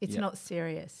fun. It's not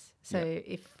serious. So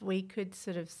if we could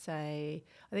sort of say,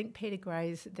 I think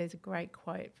there's a great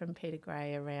quote from Peter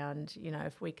Gray around,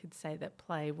 if we could say that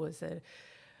play was a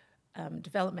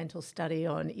developmental study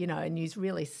on, and use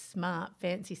really smart,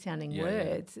 fancy sounding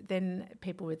words, then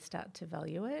people would start to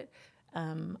value it.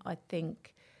 I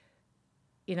think,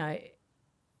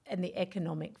 and the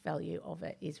economic value of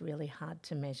it is really hard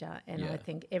to measure. And I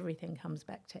think everything comes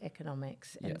back to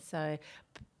economics. And so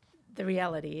the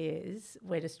reality is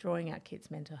we're destroying our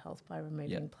kids' mental health by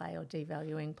removing play or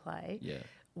devaluing play. Yeah.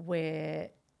 We're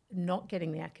not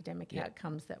getting the academic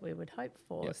outcomes that we would hope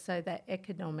for. Yeah. So that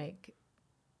economic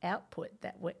output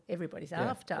that everybody's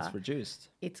after, it's reduced.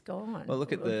 It's gone. Well,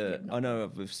 look at I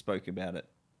know we've spoken about it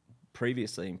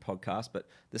previously in podcasts, but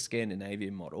the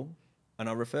Scandinavian model, and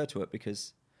I refer to it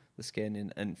because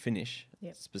the and Finnish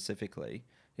specifically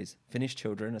is Finnish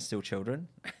children are still children.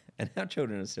 And our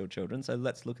children are still children, so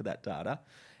let's look at that data.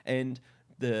 And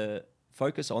the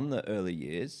focus on the early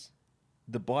years,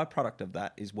 the byproduct of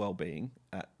that is well-being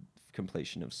at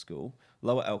completion of school,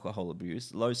 lower alcohol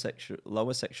abuse, lower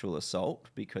sexual assault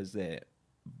because they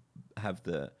have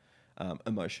the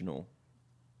emotional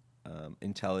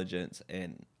intelligence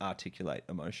and articulate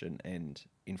emotion and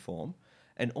inform.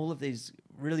 And all of these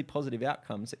really positive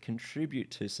outcomes that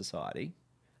contribute to society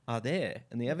are there,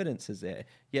 and the evidence is there,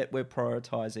 yet we're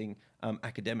prioritising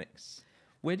academics.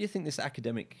 Where do you think this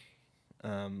academic...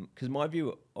 Because my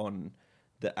view on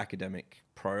the academic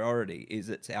priority is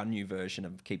it's our new version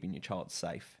of keeping your child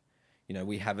safe.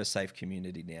 We have a safe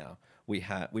community now. We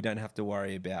don't have to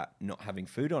worry about not having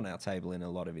food on our table in a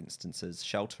lot of instances,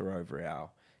 shelter over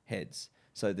our heads.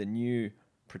 So the new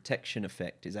protection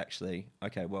effect is actually,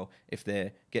 okay, well, if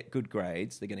they get good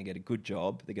grades, they're going to get a good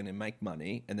job, they're going to make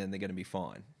money, and then they're going to be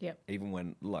fine. Yep. Even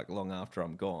when, long after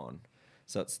I'm gone.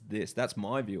 So that's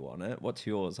my view on it. What's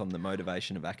yours on the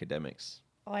motivation of academics?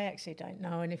 I actually don't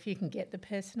know. And if you can get the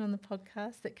person on the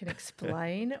podcast that can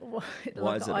explain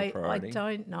why is it a priority? I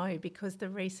don't know, because the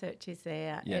research is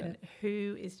there and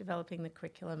who is developing the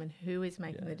curriculum and who is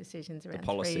making the decisions around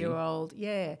 3-year-old.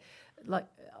 Yeah.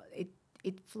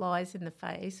 It flies in the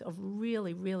face of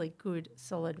really, really good,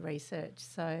 solid research.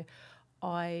 So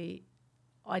I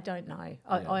don't know.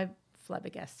 I'm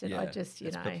flabbergasted. Yeah,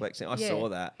 it's perplexing. I saw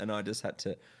that and I just had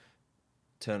to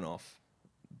turn off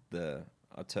the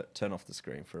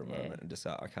screen for a moment and just say,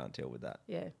 I can't deal with that.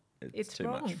 Yeah. It's too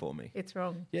much for me. It's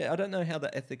wrong. Yeah, I don't know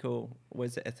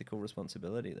where's the ethical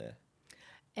responsibility there?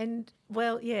 And,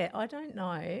 well, I don't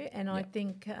know. And I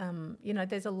think,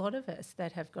 there's a lot of us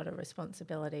that have got a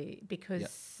responsibility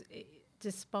because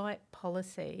despite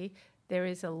policy, there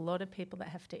is a lot of people that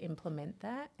have to implement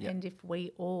that. Yep. And if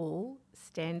we all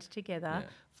stand together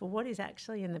for what is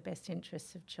actually in the best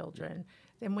interests of children,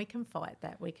 then we can fight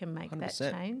that. We can make 100%.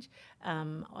 That change.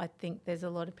 I think there's a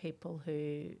lot of people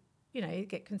who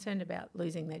get concerned about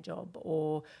losing their job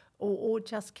or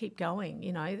just keep going,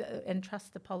 and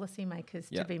trust the policymakers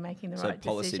to be making the right decisions. So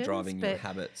policy driving your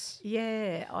habits.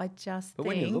 Yeah, I just think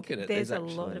when you look at it, there's a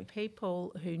lot of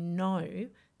people who know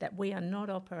that we are not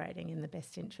operating in the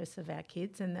best interests of our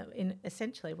kids, and that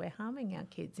essentially we're harming our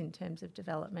kids in terms of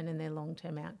development and their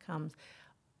long-term outcomes.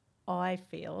 I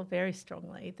feel very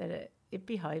strongly that it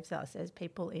behoves us as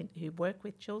people who work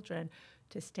with children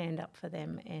to stand up for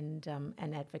them and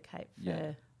advocate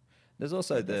for There's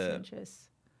also best interests.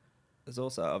 There's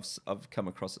also I've come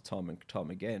across it time and time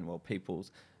again.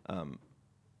 People's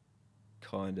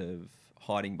kind of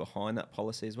hiding behind that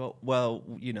policy as well. Well,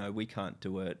 we can't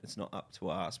do it. It's not up to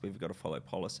us. We've got to follow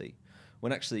policy.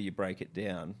 When actually you break it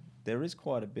down, there is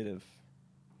quite a bit of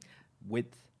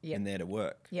width in there to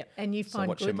work. Yeah, and you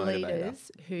find good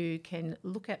leaders who can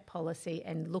look at policy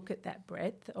and look at that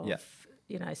breadth of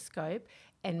scope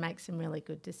and make some really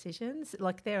good decisions.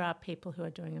 Like, there are people who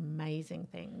are doing amazing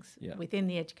things within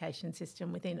the education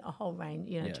system, within a whole range,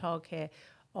 childcare,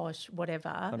 OSH, whatever.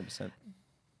 100%.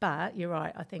 But you're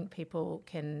right, I think people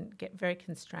can get very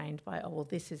constrained by,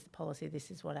 this is the policy,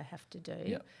 this is what I have to do.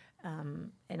 Yep.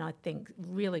 And I think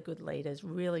really good leaders,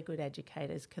 really good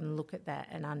educators can look at that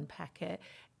and unpack it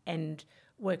and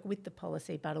work with the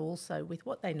policy, but also with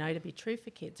what they know to be true for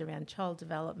kids around child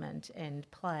development and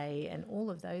play and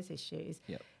all of those issues,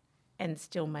 and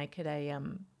still make it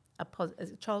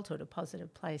as a childhood a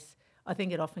positive place. I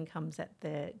think it often comes at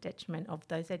the detriment of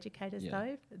those educators,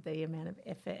 though, the amount of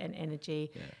effort and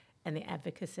energy and the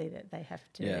advocacy that they have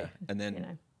to and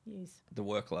then use. The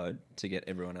workload to get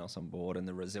everyone else on board and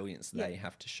the resilience they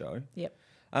have to show. Yep.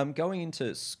 Going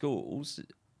into schools,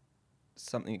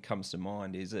 something that comes to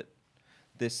mind is that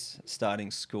this starting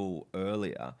school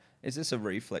earlier, is this a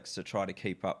reflex to try to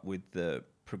keep up with the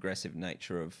progressive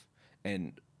nature of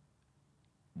and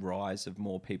rise of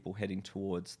more people heading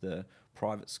towards the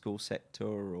private school sector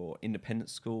or independent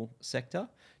school sector?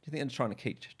 Do you think they're trying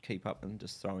to keep up and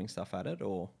just throwing stuff at it,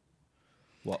 or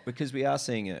what? Because we are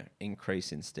seeing an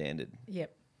increase in standard.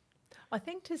 Yep. I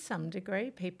think to some degree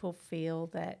people feel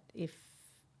that if,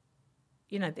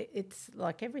 it's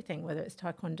like everything, whether it's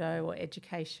taekwondo or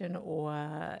education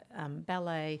or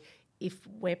ballet, if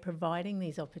we're providing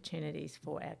these opportunities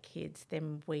for our kids,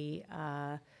 then we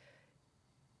are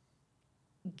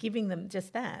giving them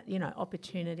just that,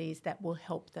 opportunities that will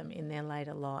help them in their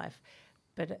later life.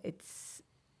 But it's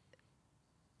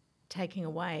taking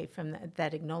away from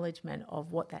that acknowledgement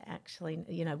of what they actually,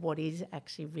 what is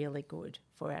actually really good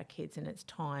for our kids, and it's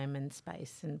time and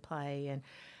space and play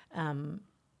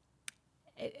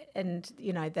and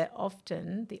that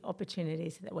often the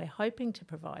opportunities that we're hoping to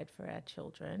provide for our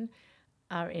children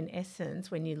are, in essence,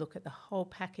 when you look at the whole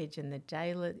package and the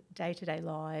day-to-day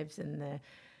lives and the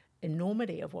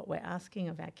enormity of what we're asking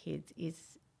of our kids,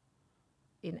 is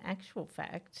in actual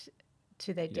fact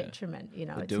to their detriment.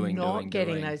 It's not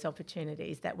getting those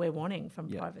opportunities that we're wanting from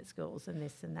private schools and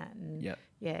this and that. And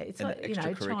it's and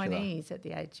like, Chinese at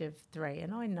the age of 3.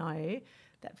 And I know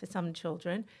that for some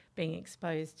children, being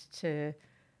exposed to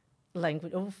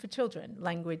language, or for children,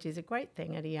 language is a great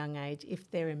thing at a young age if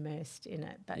they're immersed in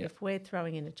it. But if we're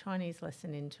throwing in a Chinese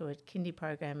lesson into a kindy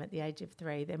program at the age of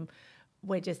 3, then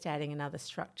we're just adding another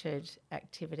structured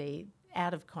activity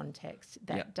out of context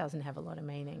that doesn't have a lot of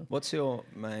meaning. What's your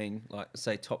main,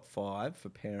 say, top 5 for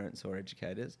parents or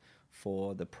educators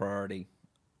for the priority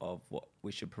of what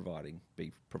we should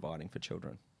be providing for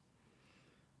children?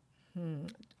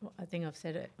 I think I've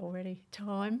said it already.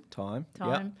 Time.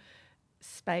 Yep.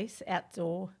 Space,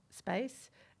 outdoor space,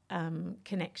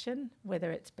 connection,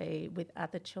 whether it's be with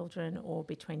other children or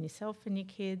between yourself and your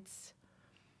kids.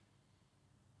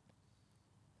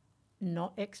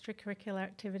 Not extracurricular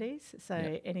activities,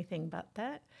 so anything but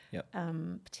that. Yep.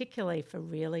 Particularly for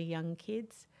really young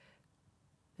kids.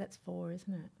 That's 4,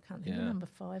 isn't it? Can't think of number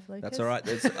 5, Lucas. That's all right.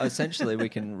 Essentially, we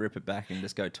can rip it back and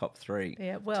just go top 3.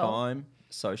 Yeah, well, time,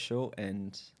 social,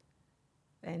 and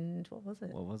what was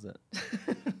it? What was it?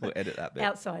 We'll edit that bit.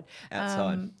 Outside.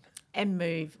 And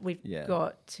move. We've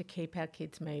got to keep our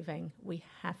kids moving. We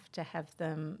have to have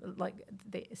them,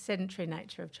 the sedentary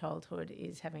nature of childhood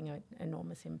is having an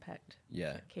enormous impact.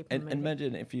 Yeah. And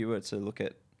imagine if you were to look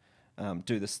at,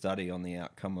 do the study on the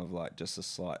outcome of just a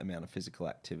slight amount of physical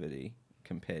activity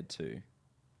compared to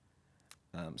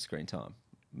screen time.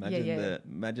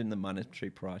 Imagine the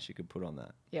monetary price you could put on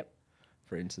that. Yep.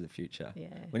 For into the future. Yeah.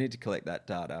 We need to collect that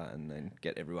data and then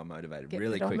get everyone motivated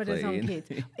really quickly. On kids.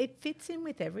 It fits in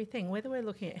with everything, whether we're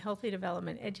looking at healthy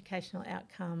development, educational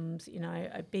outcomes,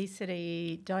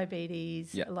 obesity,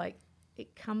 diabetes,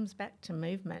 it comes back to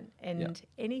movement, and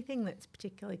anything that's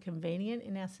particularly convenient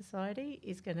in our society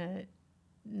is going to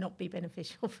not be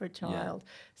beneficial for a child.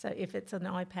 So if it's an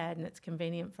iPad and it's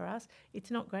convenient for us, it's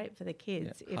not great for the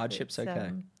kids. If Hardship's it's,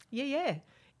 okay.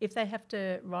 If they have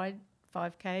to ride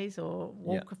 5Ks or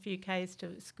walk a few Ks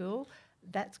to school,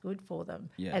 that's good for them,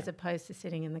 as opposed to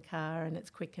sitting in the car and it's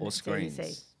quick and or it's screens.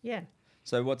 easy. Yeah.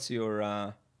 So what's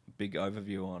your big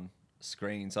overview on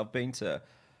screens? I've been to,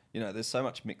 there's so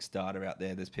much mixed data out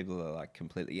there. There's people that are like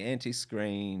completely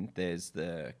anti-screen. There's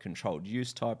the controlled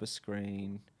use type of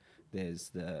screen. There's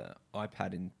the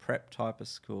iPad in prep type of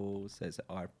schools. There's the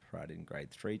iPad in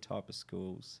grade 3 type of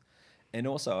schools. And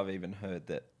also I've even heard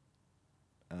that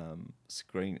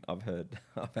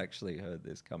I've actually heard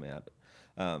this come out,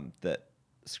 that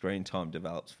screen time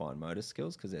develops fine motor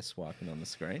skills because they're swiping on the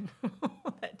screen.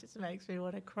 That just makes me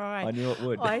want to cry. I knew it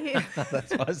would.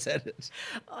 That's why I said it.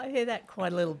 I hear that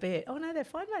quite a little bit. Oh, no, their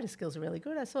fine motor skills are really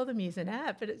good. I saw them use an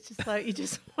app, but it's just like you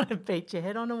just want to beat your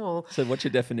head on a wall. So what's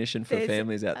your definition for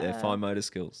families out there, fine motor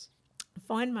skills?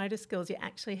 Fine motor skills, you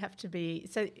actually have to be...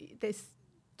 So there's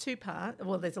two parts.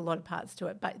 Well, there's a lot of parts to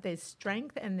it, but there's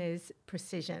strength and there's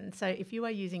precision. So if you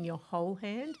are using your whole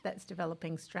hand, that's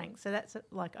developing strength. So that's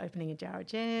like opening a jar of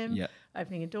jam,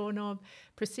 opening a doorknob.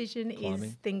 Precision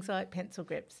is things like pencil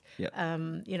grips.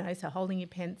 So holding your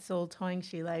pencil, tying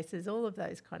shoelaces, all of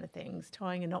those kind of things,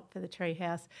 tying a knot for the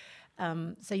treehouse.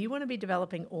 So you want to be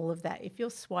developing all of that. If you're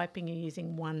swiping, you're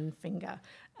using one finger,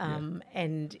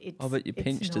 and it's... Oh, but you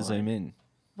pinch to zoom in.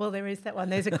 Well, there is that one.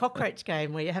 There's a cockroach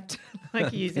game where you have to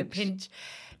use a pinch.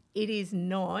 It is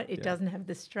not. It doesn't have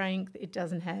the strength. It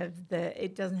doesn't have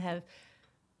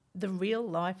the real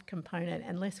life component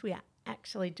unless we are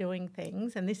actually doing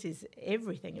things. And this is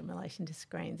everything in relation to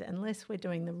screens. Unless we're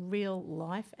doing the real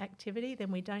life activity,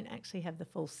 then we don't actually have the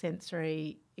full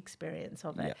sensory experience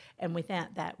of it. And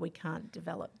without that, we can't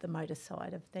develop the motor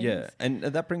side of things. Yeah, and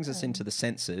that brings us into the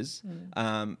senses,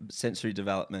 sensory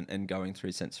development and going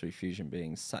through sensory fusion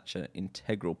being such an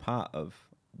integral part of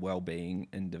well-being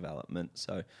and development.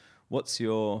 So what's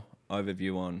your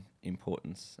overview on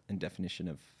importance and definition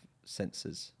of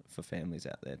senses for families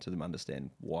out there to them understand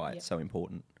why it's so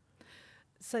important?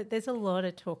 So there's a lot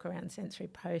of talk around sensory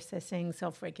processing,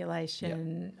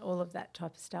 self-regulation, all of that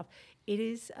type of stuff.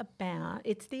 It's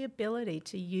the ability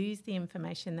to use the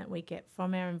information that we get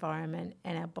from our environment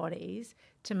and our bodies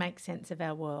to make sense of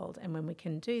our world. And when we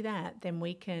can do that, then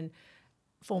we can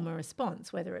form a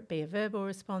response, whether it be a verbal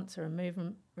response or a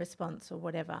movement response or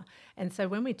whatever. And so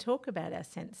when we talk about our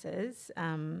senses,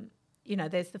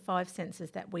 there's the 5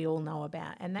 senses that we all know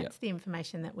about, and that's the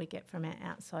information that we get from our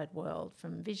outside world,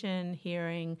 from vision,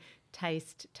 hearing,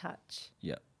 taste, touch,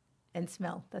 and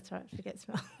smell. That's right, forget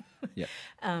smell.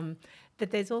 But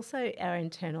there's also our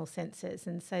internal senses,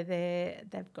 and so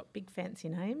they've got big fancy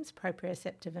names,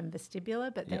 proprioceptive and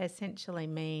vestibular, but they essentially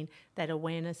mean that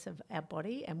awareness of our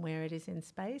body and where it is in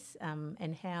space,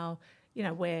 and how,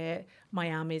 where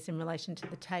my arm is in relation to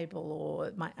the table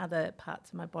or my other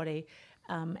parts of my body.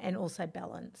 And also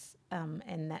balance,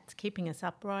 and that's keeping us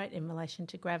upright in relation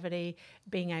to gravity,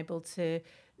 being able to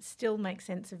still make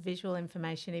sense of visual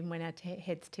information even when our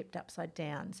head's tipped upside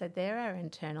down. So they're our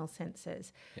internal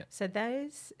senses. So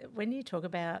those, when you talk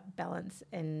about balance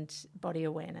and body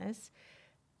awareness,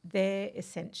 they're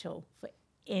essential for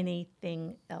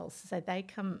anything else. So they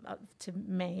come up to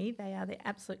me, they are the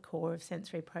absolute core of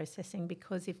sensory processing,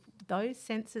 because if those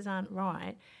senses aren't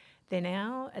right, then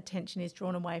our attention is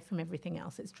drawn away from everything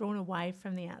else. It's drawn away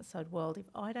from the outside world. If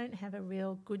I don't have a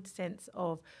real good sense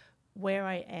of where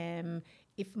I am,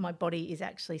 if my body is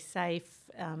actually safe,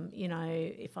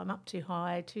 if I'm up too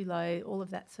high, too low, all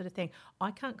of that sort of thing,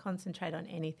 I can't concentrate on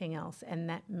anything else. And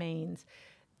that means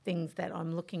things that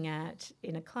I'm looking at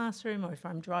in a classroom, or if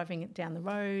I'm driving it down the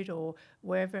road or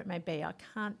wherever it may be, I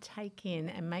can't take in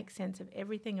and make sense of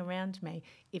everything around me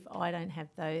if I don't have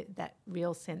that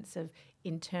real sense of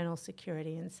internal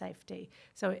security and safety.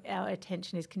 So our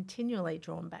attention is continually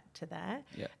drawn back to that.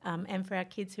 And for our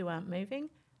kids who aren't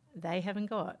moving, they haven't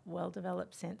got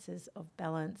well-developed senses of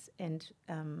balance and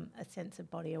a sense of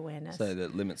body awareness. So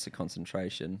that limits the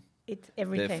concentration. It's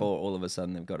everything. Therefore, all of a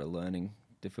sudden, they've got a learning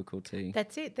difficulty.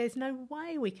 That's it. There's no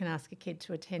way we can ask a kid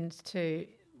to attend to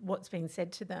what's being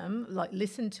said to them, like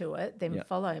listen to it, then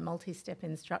follow multi-step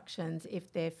instructions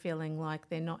if they're feeling like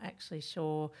they're not actually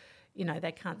sure,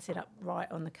 they can't sit up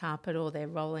right on the carpet, or they're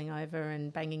rolling over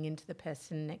and banging into the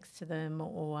person next to them,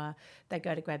 or they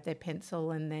go to grab their pencil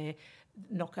and they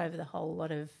knock over the whole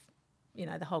lot of,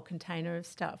 the whole container of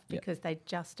stuff, because they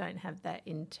just don't have that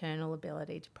internal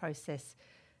ability to process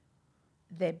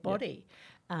their body,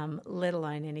 let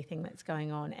alone anything that's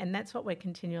going on. And that's what we're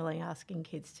continually asking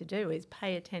kids to do, is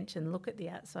pay attention, look at the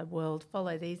outside world,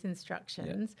 follow these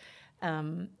instructions.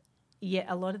 Yet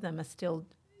a lot of them are still,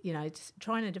 just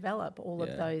trying to develop all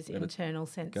of those internal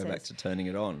senses. Go back to turning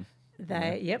it on.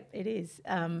 Yep, it is.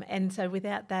 And so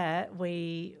without that,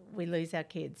 we lose our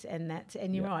kids, and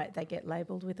you're right, they get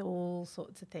labelled with all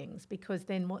sorts of things, because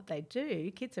then what they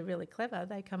do, kids are really clever.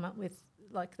 They come up with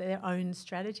like their own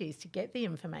strategies to get the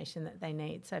information that they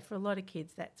need. So for a lot of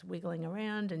kids, that's wiggling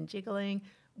around and jiggling.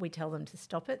 We tell them to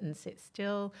stop it and sit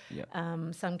still.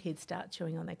 Some kids start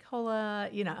chewing on their collar,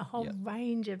 a whole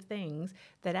range of things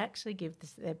that actually give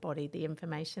their body the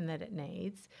information that it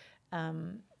needs.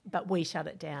 But we shut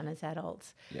it down as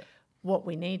adults. What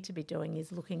we need to be doing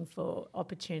is looking for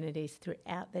opportunities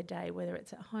throughout their day, whether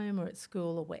it's at home or at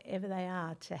school or wherever they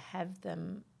are, to have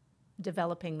them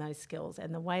developing those skills.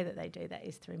 And the way that they do that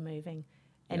is through moving,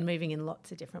 and moving in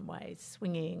lots of different ways,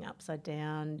 swinging upside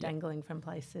down, dangling from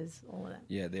places, all of that.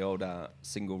 Yeah, the old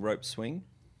single rope swing.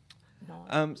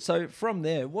 Nice. So from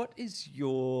there, what is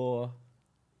your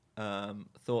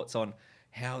thoughts on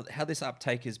how this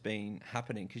uptake has been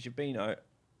happening? Because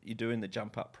you're doing the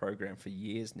Jump Up program for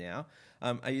years now.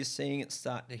 Are you seeing it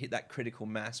start to hit that critical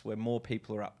mass where more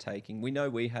people are uptaking? We know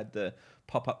we had the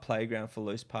pop-up playground for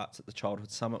Loose Parts at the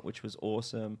Childhood Summit, which was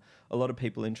awesome. A lot of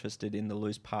people interested in the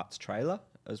Loose Parts trailer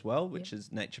as well, which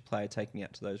is Nature Play taking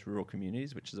out to those rural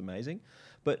communities, which is amazing.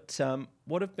 But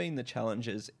what have been the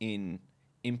challenges in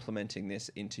implementing this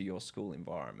into your school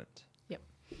environment?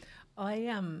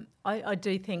 I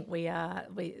do think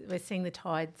we're seeing the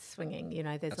tide swinging.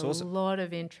 There's That's a awesome. lot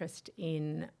of interest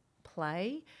in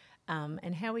play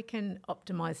and how we can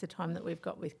optimise the time that we've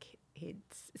got with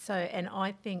kids. So, and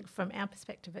I think from our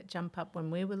perspective at Jump Up, when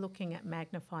we were looking at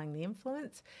magnifying the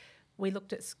influence, we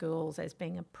looked at schools as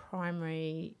being a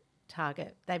primary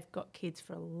target. They've got kids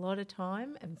for a lot of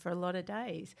time and for a lot of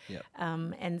days.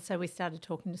 And so we started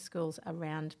talking to schools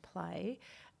around play.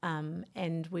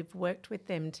 And we've worked with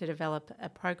them to develop a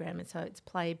program. And so it's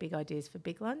Play Big Ideas for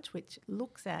Big Lunch, which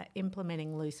looks at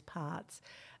implementing loose parts.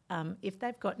 If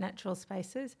they've got natural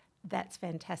spaces, that's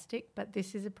fantastic. But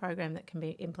this is a program that can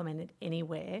be implemented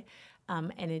anywhere.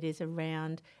 And it is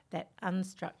around that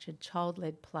unstructured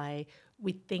child-led play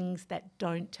with things that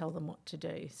don't tell them what to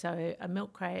do. So a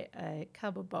milk crate, a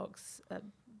cardboard box, a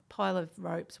pile of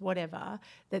ropes, whatever,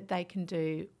 that they can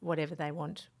do whatever they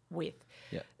want with.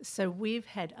 So we've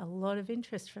had a lot of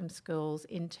interest from schools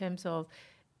in terms of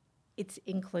it's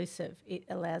inclusive. It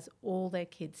allows all their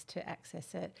kids to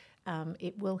access it.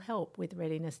 It will help with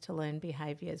readiness to learn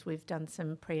behaviours. We've done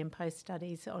some pre and post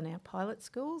studies on our pilot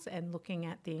schools and looking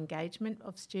at the engagement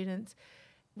of students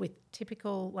with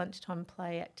typical lunchtime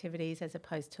play activities as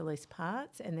opposed to loose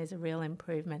parts, and there's a real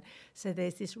improvement. So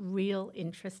there's this real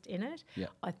interest in it.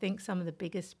 I think some of the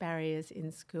biggest barriers in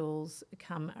schools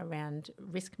come around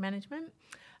risk management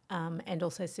and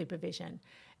also supervision.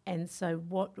 And so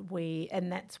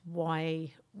that's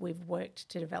why we've worked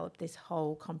to develop this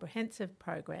whole comprehensive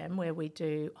program where we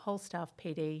do whole staff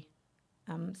PD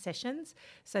sessions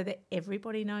so that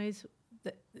everybody knows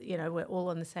that, we're all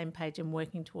on the same page and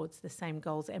working towards the same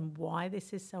goals and why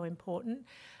this is so important,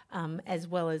 as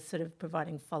well as sort of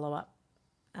providing follow-up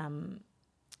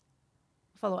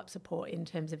support in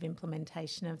terms of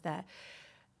implementation of that.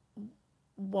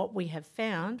 What we have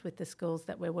found with the schools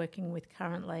that we're working with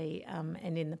currently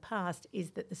and in the past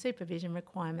is that the supervision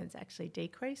requirements actually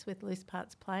decrease with loose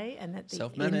parts play, and that the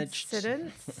self-managed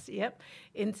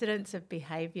incidents of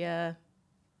behaviour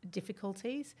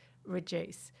difficulties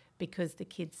reduce because the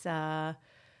kids are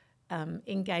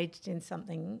engaged in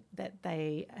something that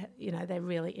they're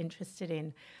really interested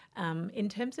in. In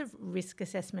terms of risk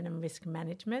assessment and risk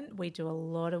management, we do a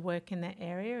lot of work in that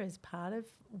area as part of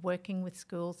working with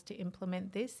schools to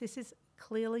implement this. This is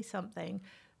clearly something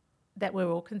that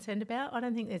we're all concerned about. I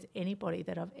don't think there's anybody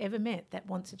that I've ever met that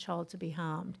wants a child to be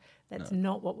harmed. That's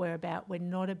not what we're about. We're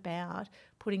not about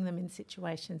putting them in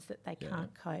situations that they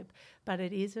can't cope. But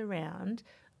it is around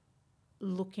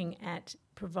looking at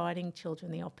providing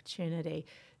children the opportunity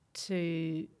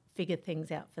to figure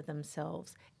things out for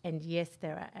themselves. And yes,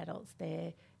 there are adults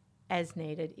there as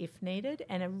needed, if needed.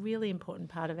 And a really important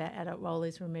part of our adult role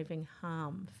is removing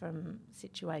harm from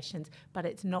situations, but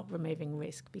it's not removing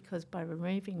risk, because by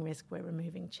removing risk, we're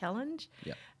removing challenge.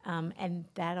 And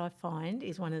that, I find,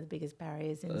 is one of the biggest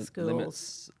barriers in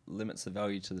schools. Limits the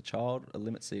value to the child,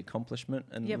 limits the accomplishment,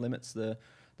 and limits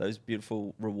those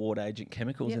beautiful reward agent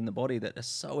chemicals in the body that are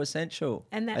so essential.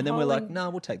 And then we're like, no,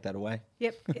 we'll take that away.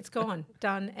 It's gone,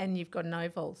 done, and you've got an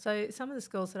oval. So some of the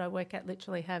schools that I work at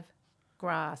literally have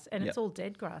grass, and Yep. it's all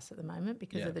dead grass at the moment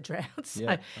because Yeah. of the drought. So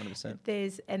Yeah, 100%.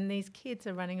 these kids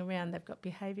are running around. They've got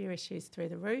behaviour issues through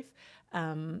the roof.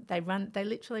 They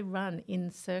literally run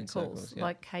in circles yeah.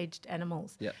 like caged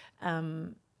animals. Yeah.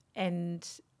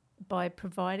 And by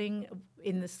providing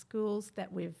in the schools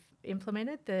that we've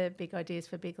implemented the Big Ideas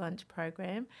for Big Lunch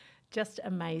program, just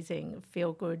amazing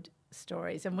feel-good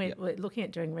stories. And we're looking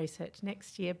at doing research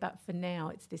next year, but for now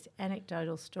it's this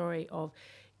anecdotal story of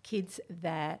kids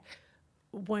that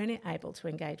weren't able to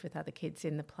engage with other kids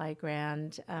in the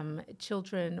playground,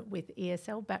 children with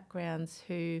ESL backgrounds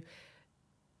who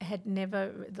had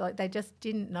never, like, they just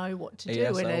didn't know what to do in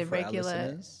a for our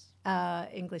regular listeners?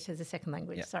 English as a second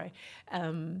language. Yeah. Sorry.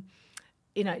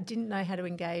 Didn't know how to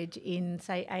engage in,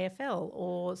 say, AFL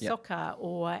or soccer,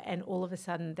 and all of a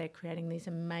sudden they're creating these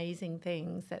amazing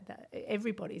things that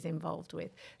everybody's involved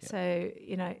with. Yeah. So,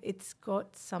 it's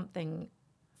got something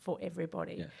for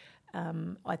everybody. Yeah.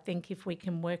 I think if we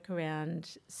can work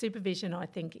around supervision, I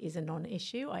think is a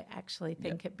non-issue. I actually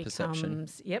think it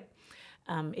becomes,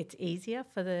 it's easier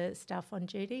for the staff on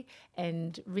duty.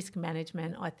 And risk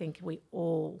management, I think we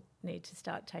all need to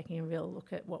start taking a real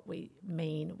look at what we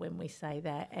mean when we say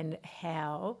that, and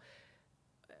how,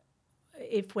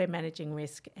 if we're managing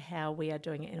risk, how we are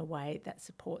doing it in a way that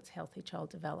supports healthy child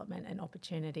development and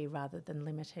opportunity rather than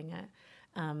limiting it.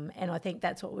 And I think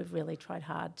that's what we've really tried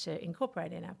hard to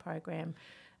incorporate in our program,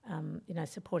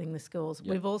 supporting the schools.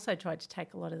 Yep. We've also tried to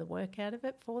take a lot of the work out of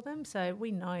it for them. So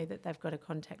we know that they've got to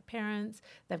contact parents,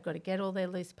 they've got to get all their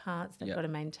loose parts, they've got to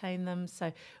maintain them.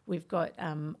 So we've got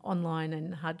online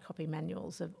and hard copy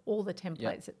manuals of all the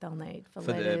templates that they'll need for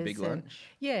letters. The Big Lunch?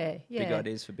 Yeah. Big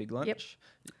Ideas for Big Lunch?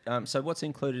 Yep. So what's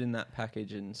included in that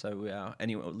package? And so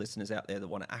any listeners out there that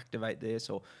want to activate this,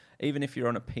 or even if you're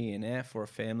on a PNF or a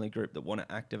family group that want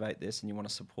to activate this and you want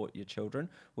to support your children,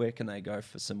 where can they go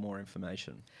for some more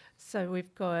information? So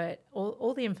we've got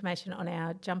all the information on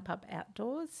our Jump Up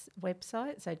Outdoors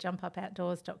website, so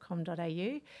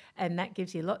jumpupoutdoors.com.au, and that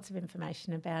gives you lots of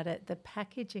information about it. The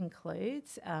package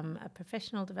includes a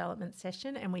professional development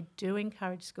session, and we do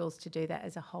encourage schools to do that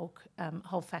as a whole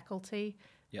faculty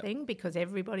thing, because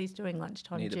everybody's doing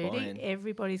lunchtime duty.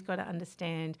 Everybody's got to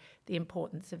understand the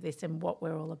importance of this and what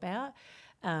we're all about.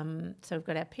 So we've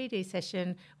got our PD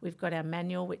session, we've got our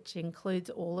manual, which includes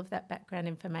all of that background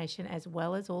information as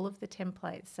well as all of the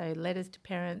templates. So letters to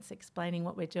parents explaining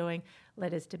what we're doing,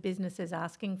 letters to businesses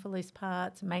asking for loose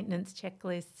parts, maintenance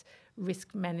checklists, risk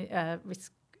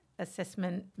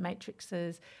assessment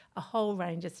matrices, a whole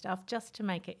range of stuff just to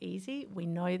make it easy. We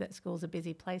know that schools are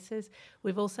busy places.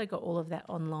 We've also got all of that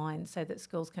online so that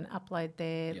schools can upload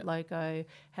their logo,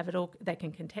 have it all. They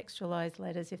can contextualise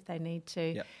letters if they need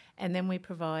to. And then we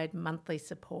provide monthly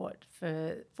support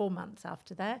for 4 months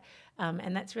after that.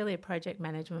 And that's really a project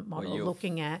management model,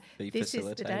 looking at this is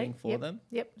the date for them.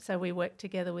 So we work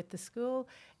together with the school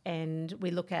and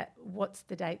we look at what's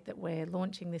the date that we're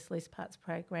launching this loose parts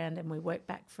program, and we work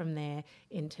back from there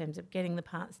in terms of getting the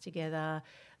parts together,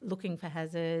 looking for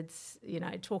hazards,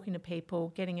 talking to people,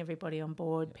 getting everybody on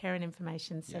board, parent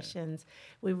information sessions.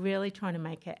 We're really trying to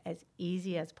make it as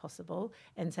easy as possible,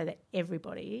 and so that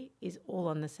everybody is all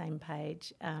on the same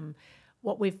page.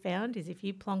 What we've found is if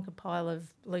you plonk a pile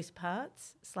of loose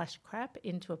parts / crap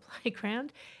into a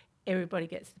playground, everybody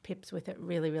gets the pips with it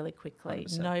really, really quickly.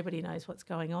 100%. Nobody knows what's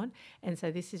going on. And so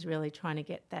this is really trying to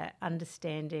get that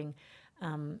understanding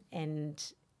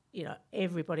and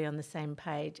everybody on the same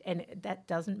page. And that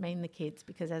doesn't mean the kids,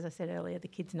 because as I said earlier, the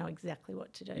kids know exactly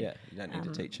what to do. Yeah, you don't need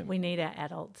to teach them. We need our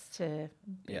adults to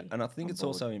be and I think it's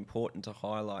board. also important to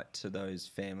highlight to those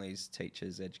families,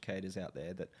 teachers, educators out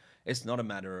there that it's not a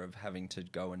matter of having to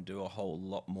go and do a whole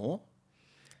lot more.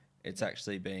 It's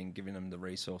actually giving them the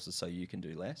resources so you can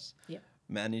do less. Yep.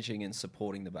 Managing and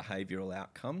supporting the behavioural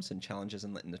outcomes and challenges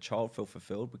and letting the child feel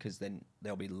fulfilled, because then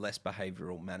there'll be less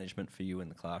behavioural management for you in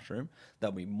the classroom.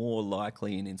 They'll be more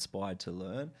likely and inspired to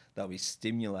learn. They'll be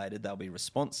stimulated. They'll be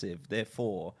responsive.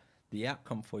 Therefore, the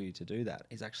outcome for you to do that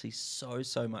is actually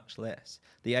so much less.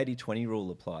 The 80-20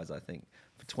 rule applies, I think.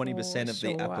 For 20% of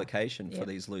the application for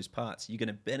these loose parts, you're going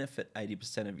to benefit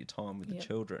 80% of your time with the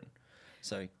children.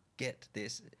 So get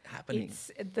this happening.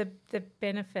 It's the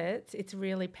benefits. It's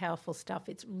really powerful stuff.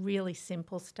 It's really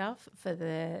simple stuff for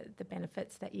the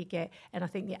benefits that you get. And I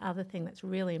think the other thing that's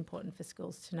really important for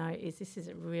schools to know is this is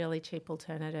a really cheap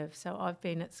alternative. So I've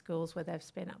been at schools where they've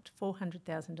spent up to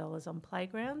 $400,000 on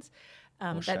playgrounds.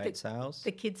 Shade sales.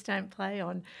 The kids don't play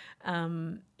on.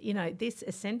 This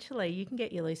essentially, you can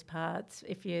get your loose parts.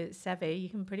 If you're savvy, you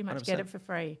can pretty much 100%. get it for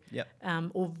free.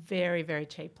 Or very, very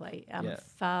cheaply.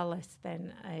 Far less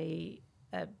than a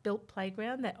built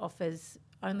playground that offers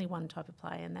only one type of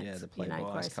play, and that's the play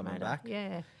bias gross coming motor. back.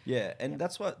 Yeah, and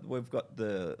that's what we've got,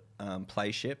 the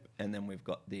Playship, and then we've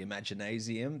got the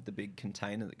Imaginasium, the big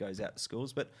container that goes out to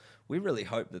schools. But we really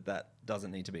hope that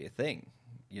doesn't need to be a thing.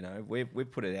 You know,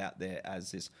 we've put it out there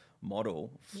as this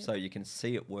model so you can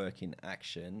see it work in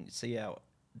action, see how,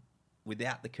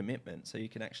 without the commitment, so you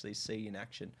can actually see in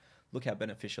action, look how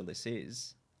beneficial this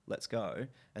is, let's go,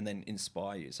 and then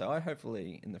inspire you. So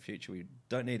hopefully in the future we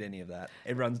don't need any of that.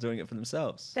 Everyone's doing it for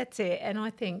themselves. That's it. And I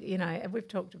think, we've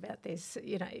talked about this,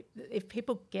 if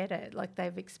people get it, like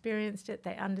they've experienced it,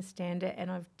 they understand it, and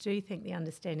I do think the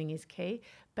understanding is key.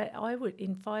 But I would,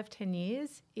 in 5-10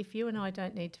 years, if you and I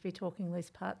don't need to be talking loose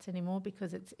parts anymore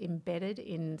because it's embedded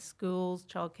in schools,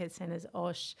 childcare centres,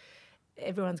 OSH,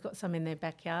 everyone's got some in their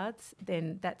backyards,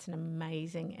 then that's an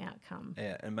amazing outcome.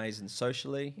 Yeah, amazing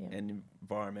socially and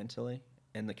environmentally,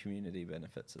 and the community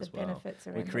benefits as well. Benefits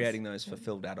are we're creating those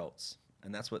fulfilled adults,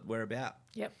 and that's what we're about.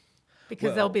 Yep.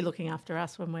 Because they'll be looking after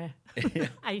us when we're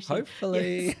 80.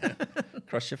 Hopefully. Yes.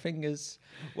 Cross your fingers.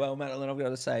 Well, Madeline, I've got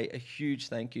to say a huge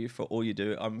thank you for all you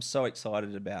do. I'm so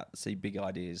excited about Big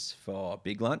Ideas for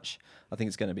Big Lunch. I think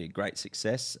it's going to be a great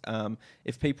success.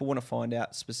 If people want to find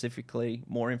out specifically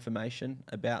more information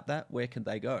about that, where can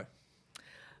they go?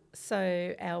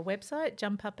 So our website,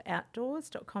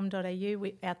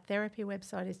 jumpupoutdoors.com.au. Our therapy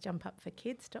website is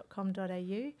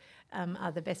jumpupforkids.com.au.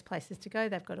 Are the best places to go.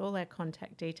 They've got all our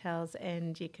contact details,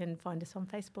 and you can find us on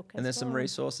Facebook as well. And there's some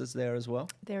resources there as well?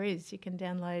 There is. You can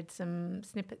download some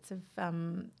snippets of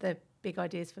the Big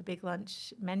Ideas for Big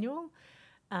Lunch manual,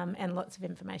 and lots of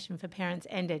information for parents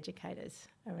and educators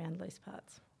around loose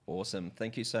parts. Awesome.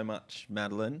 Thank you so much,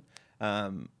 Madeline.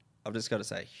 I've just got to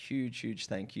say a huge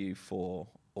thank you for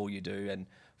all you do. And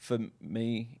for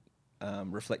me,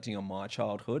 reflecting on my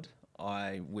childhood,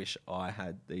 I wish I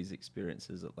had these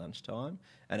experiences at lunchtime.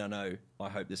 And I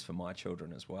hope this for my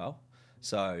children as well.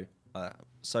 So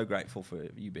grateful for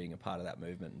you being a part of that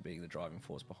movement and being the driving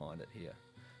force behind it here.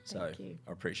 Thank you.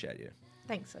 I appreciate you.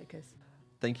 Thanks, Lucas.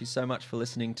 Thank you so much for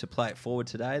listening to Play It Forward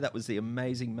today. That was the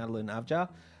amazing Madeline Avjar.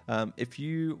 If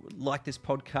you like this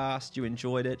podcast, you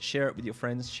enjoyed it, share it with your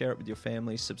friends, share it with your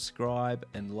family, subscribe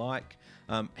and like.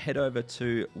 Head over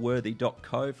to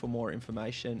worthy.co for more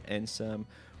information and some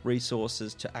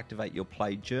resources to activate your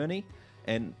play journey,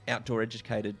 and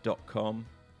outdooreducated.com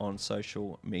on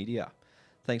social media.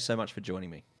 Thanks so much for joining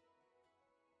me.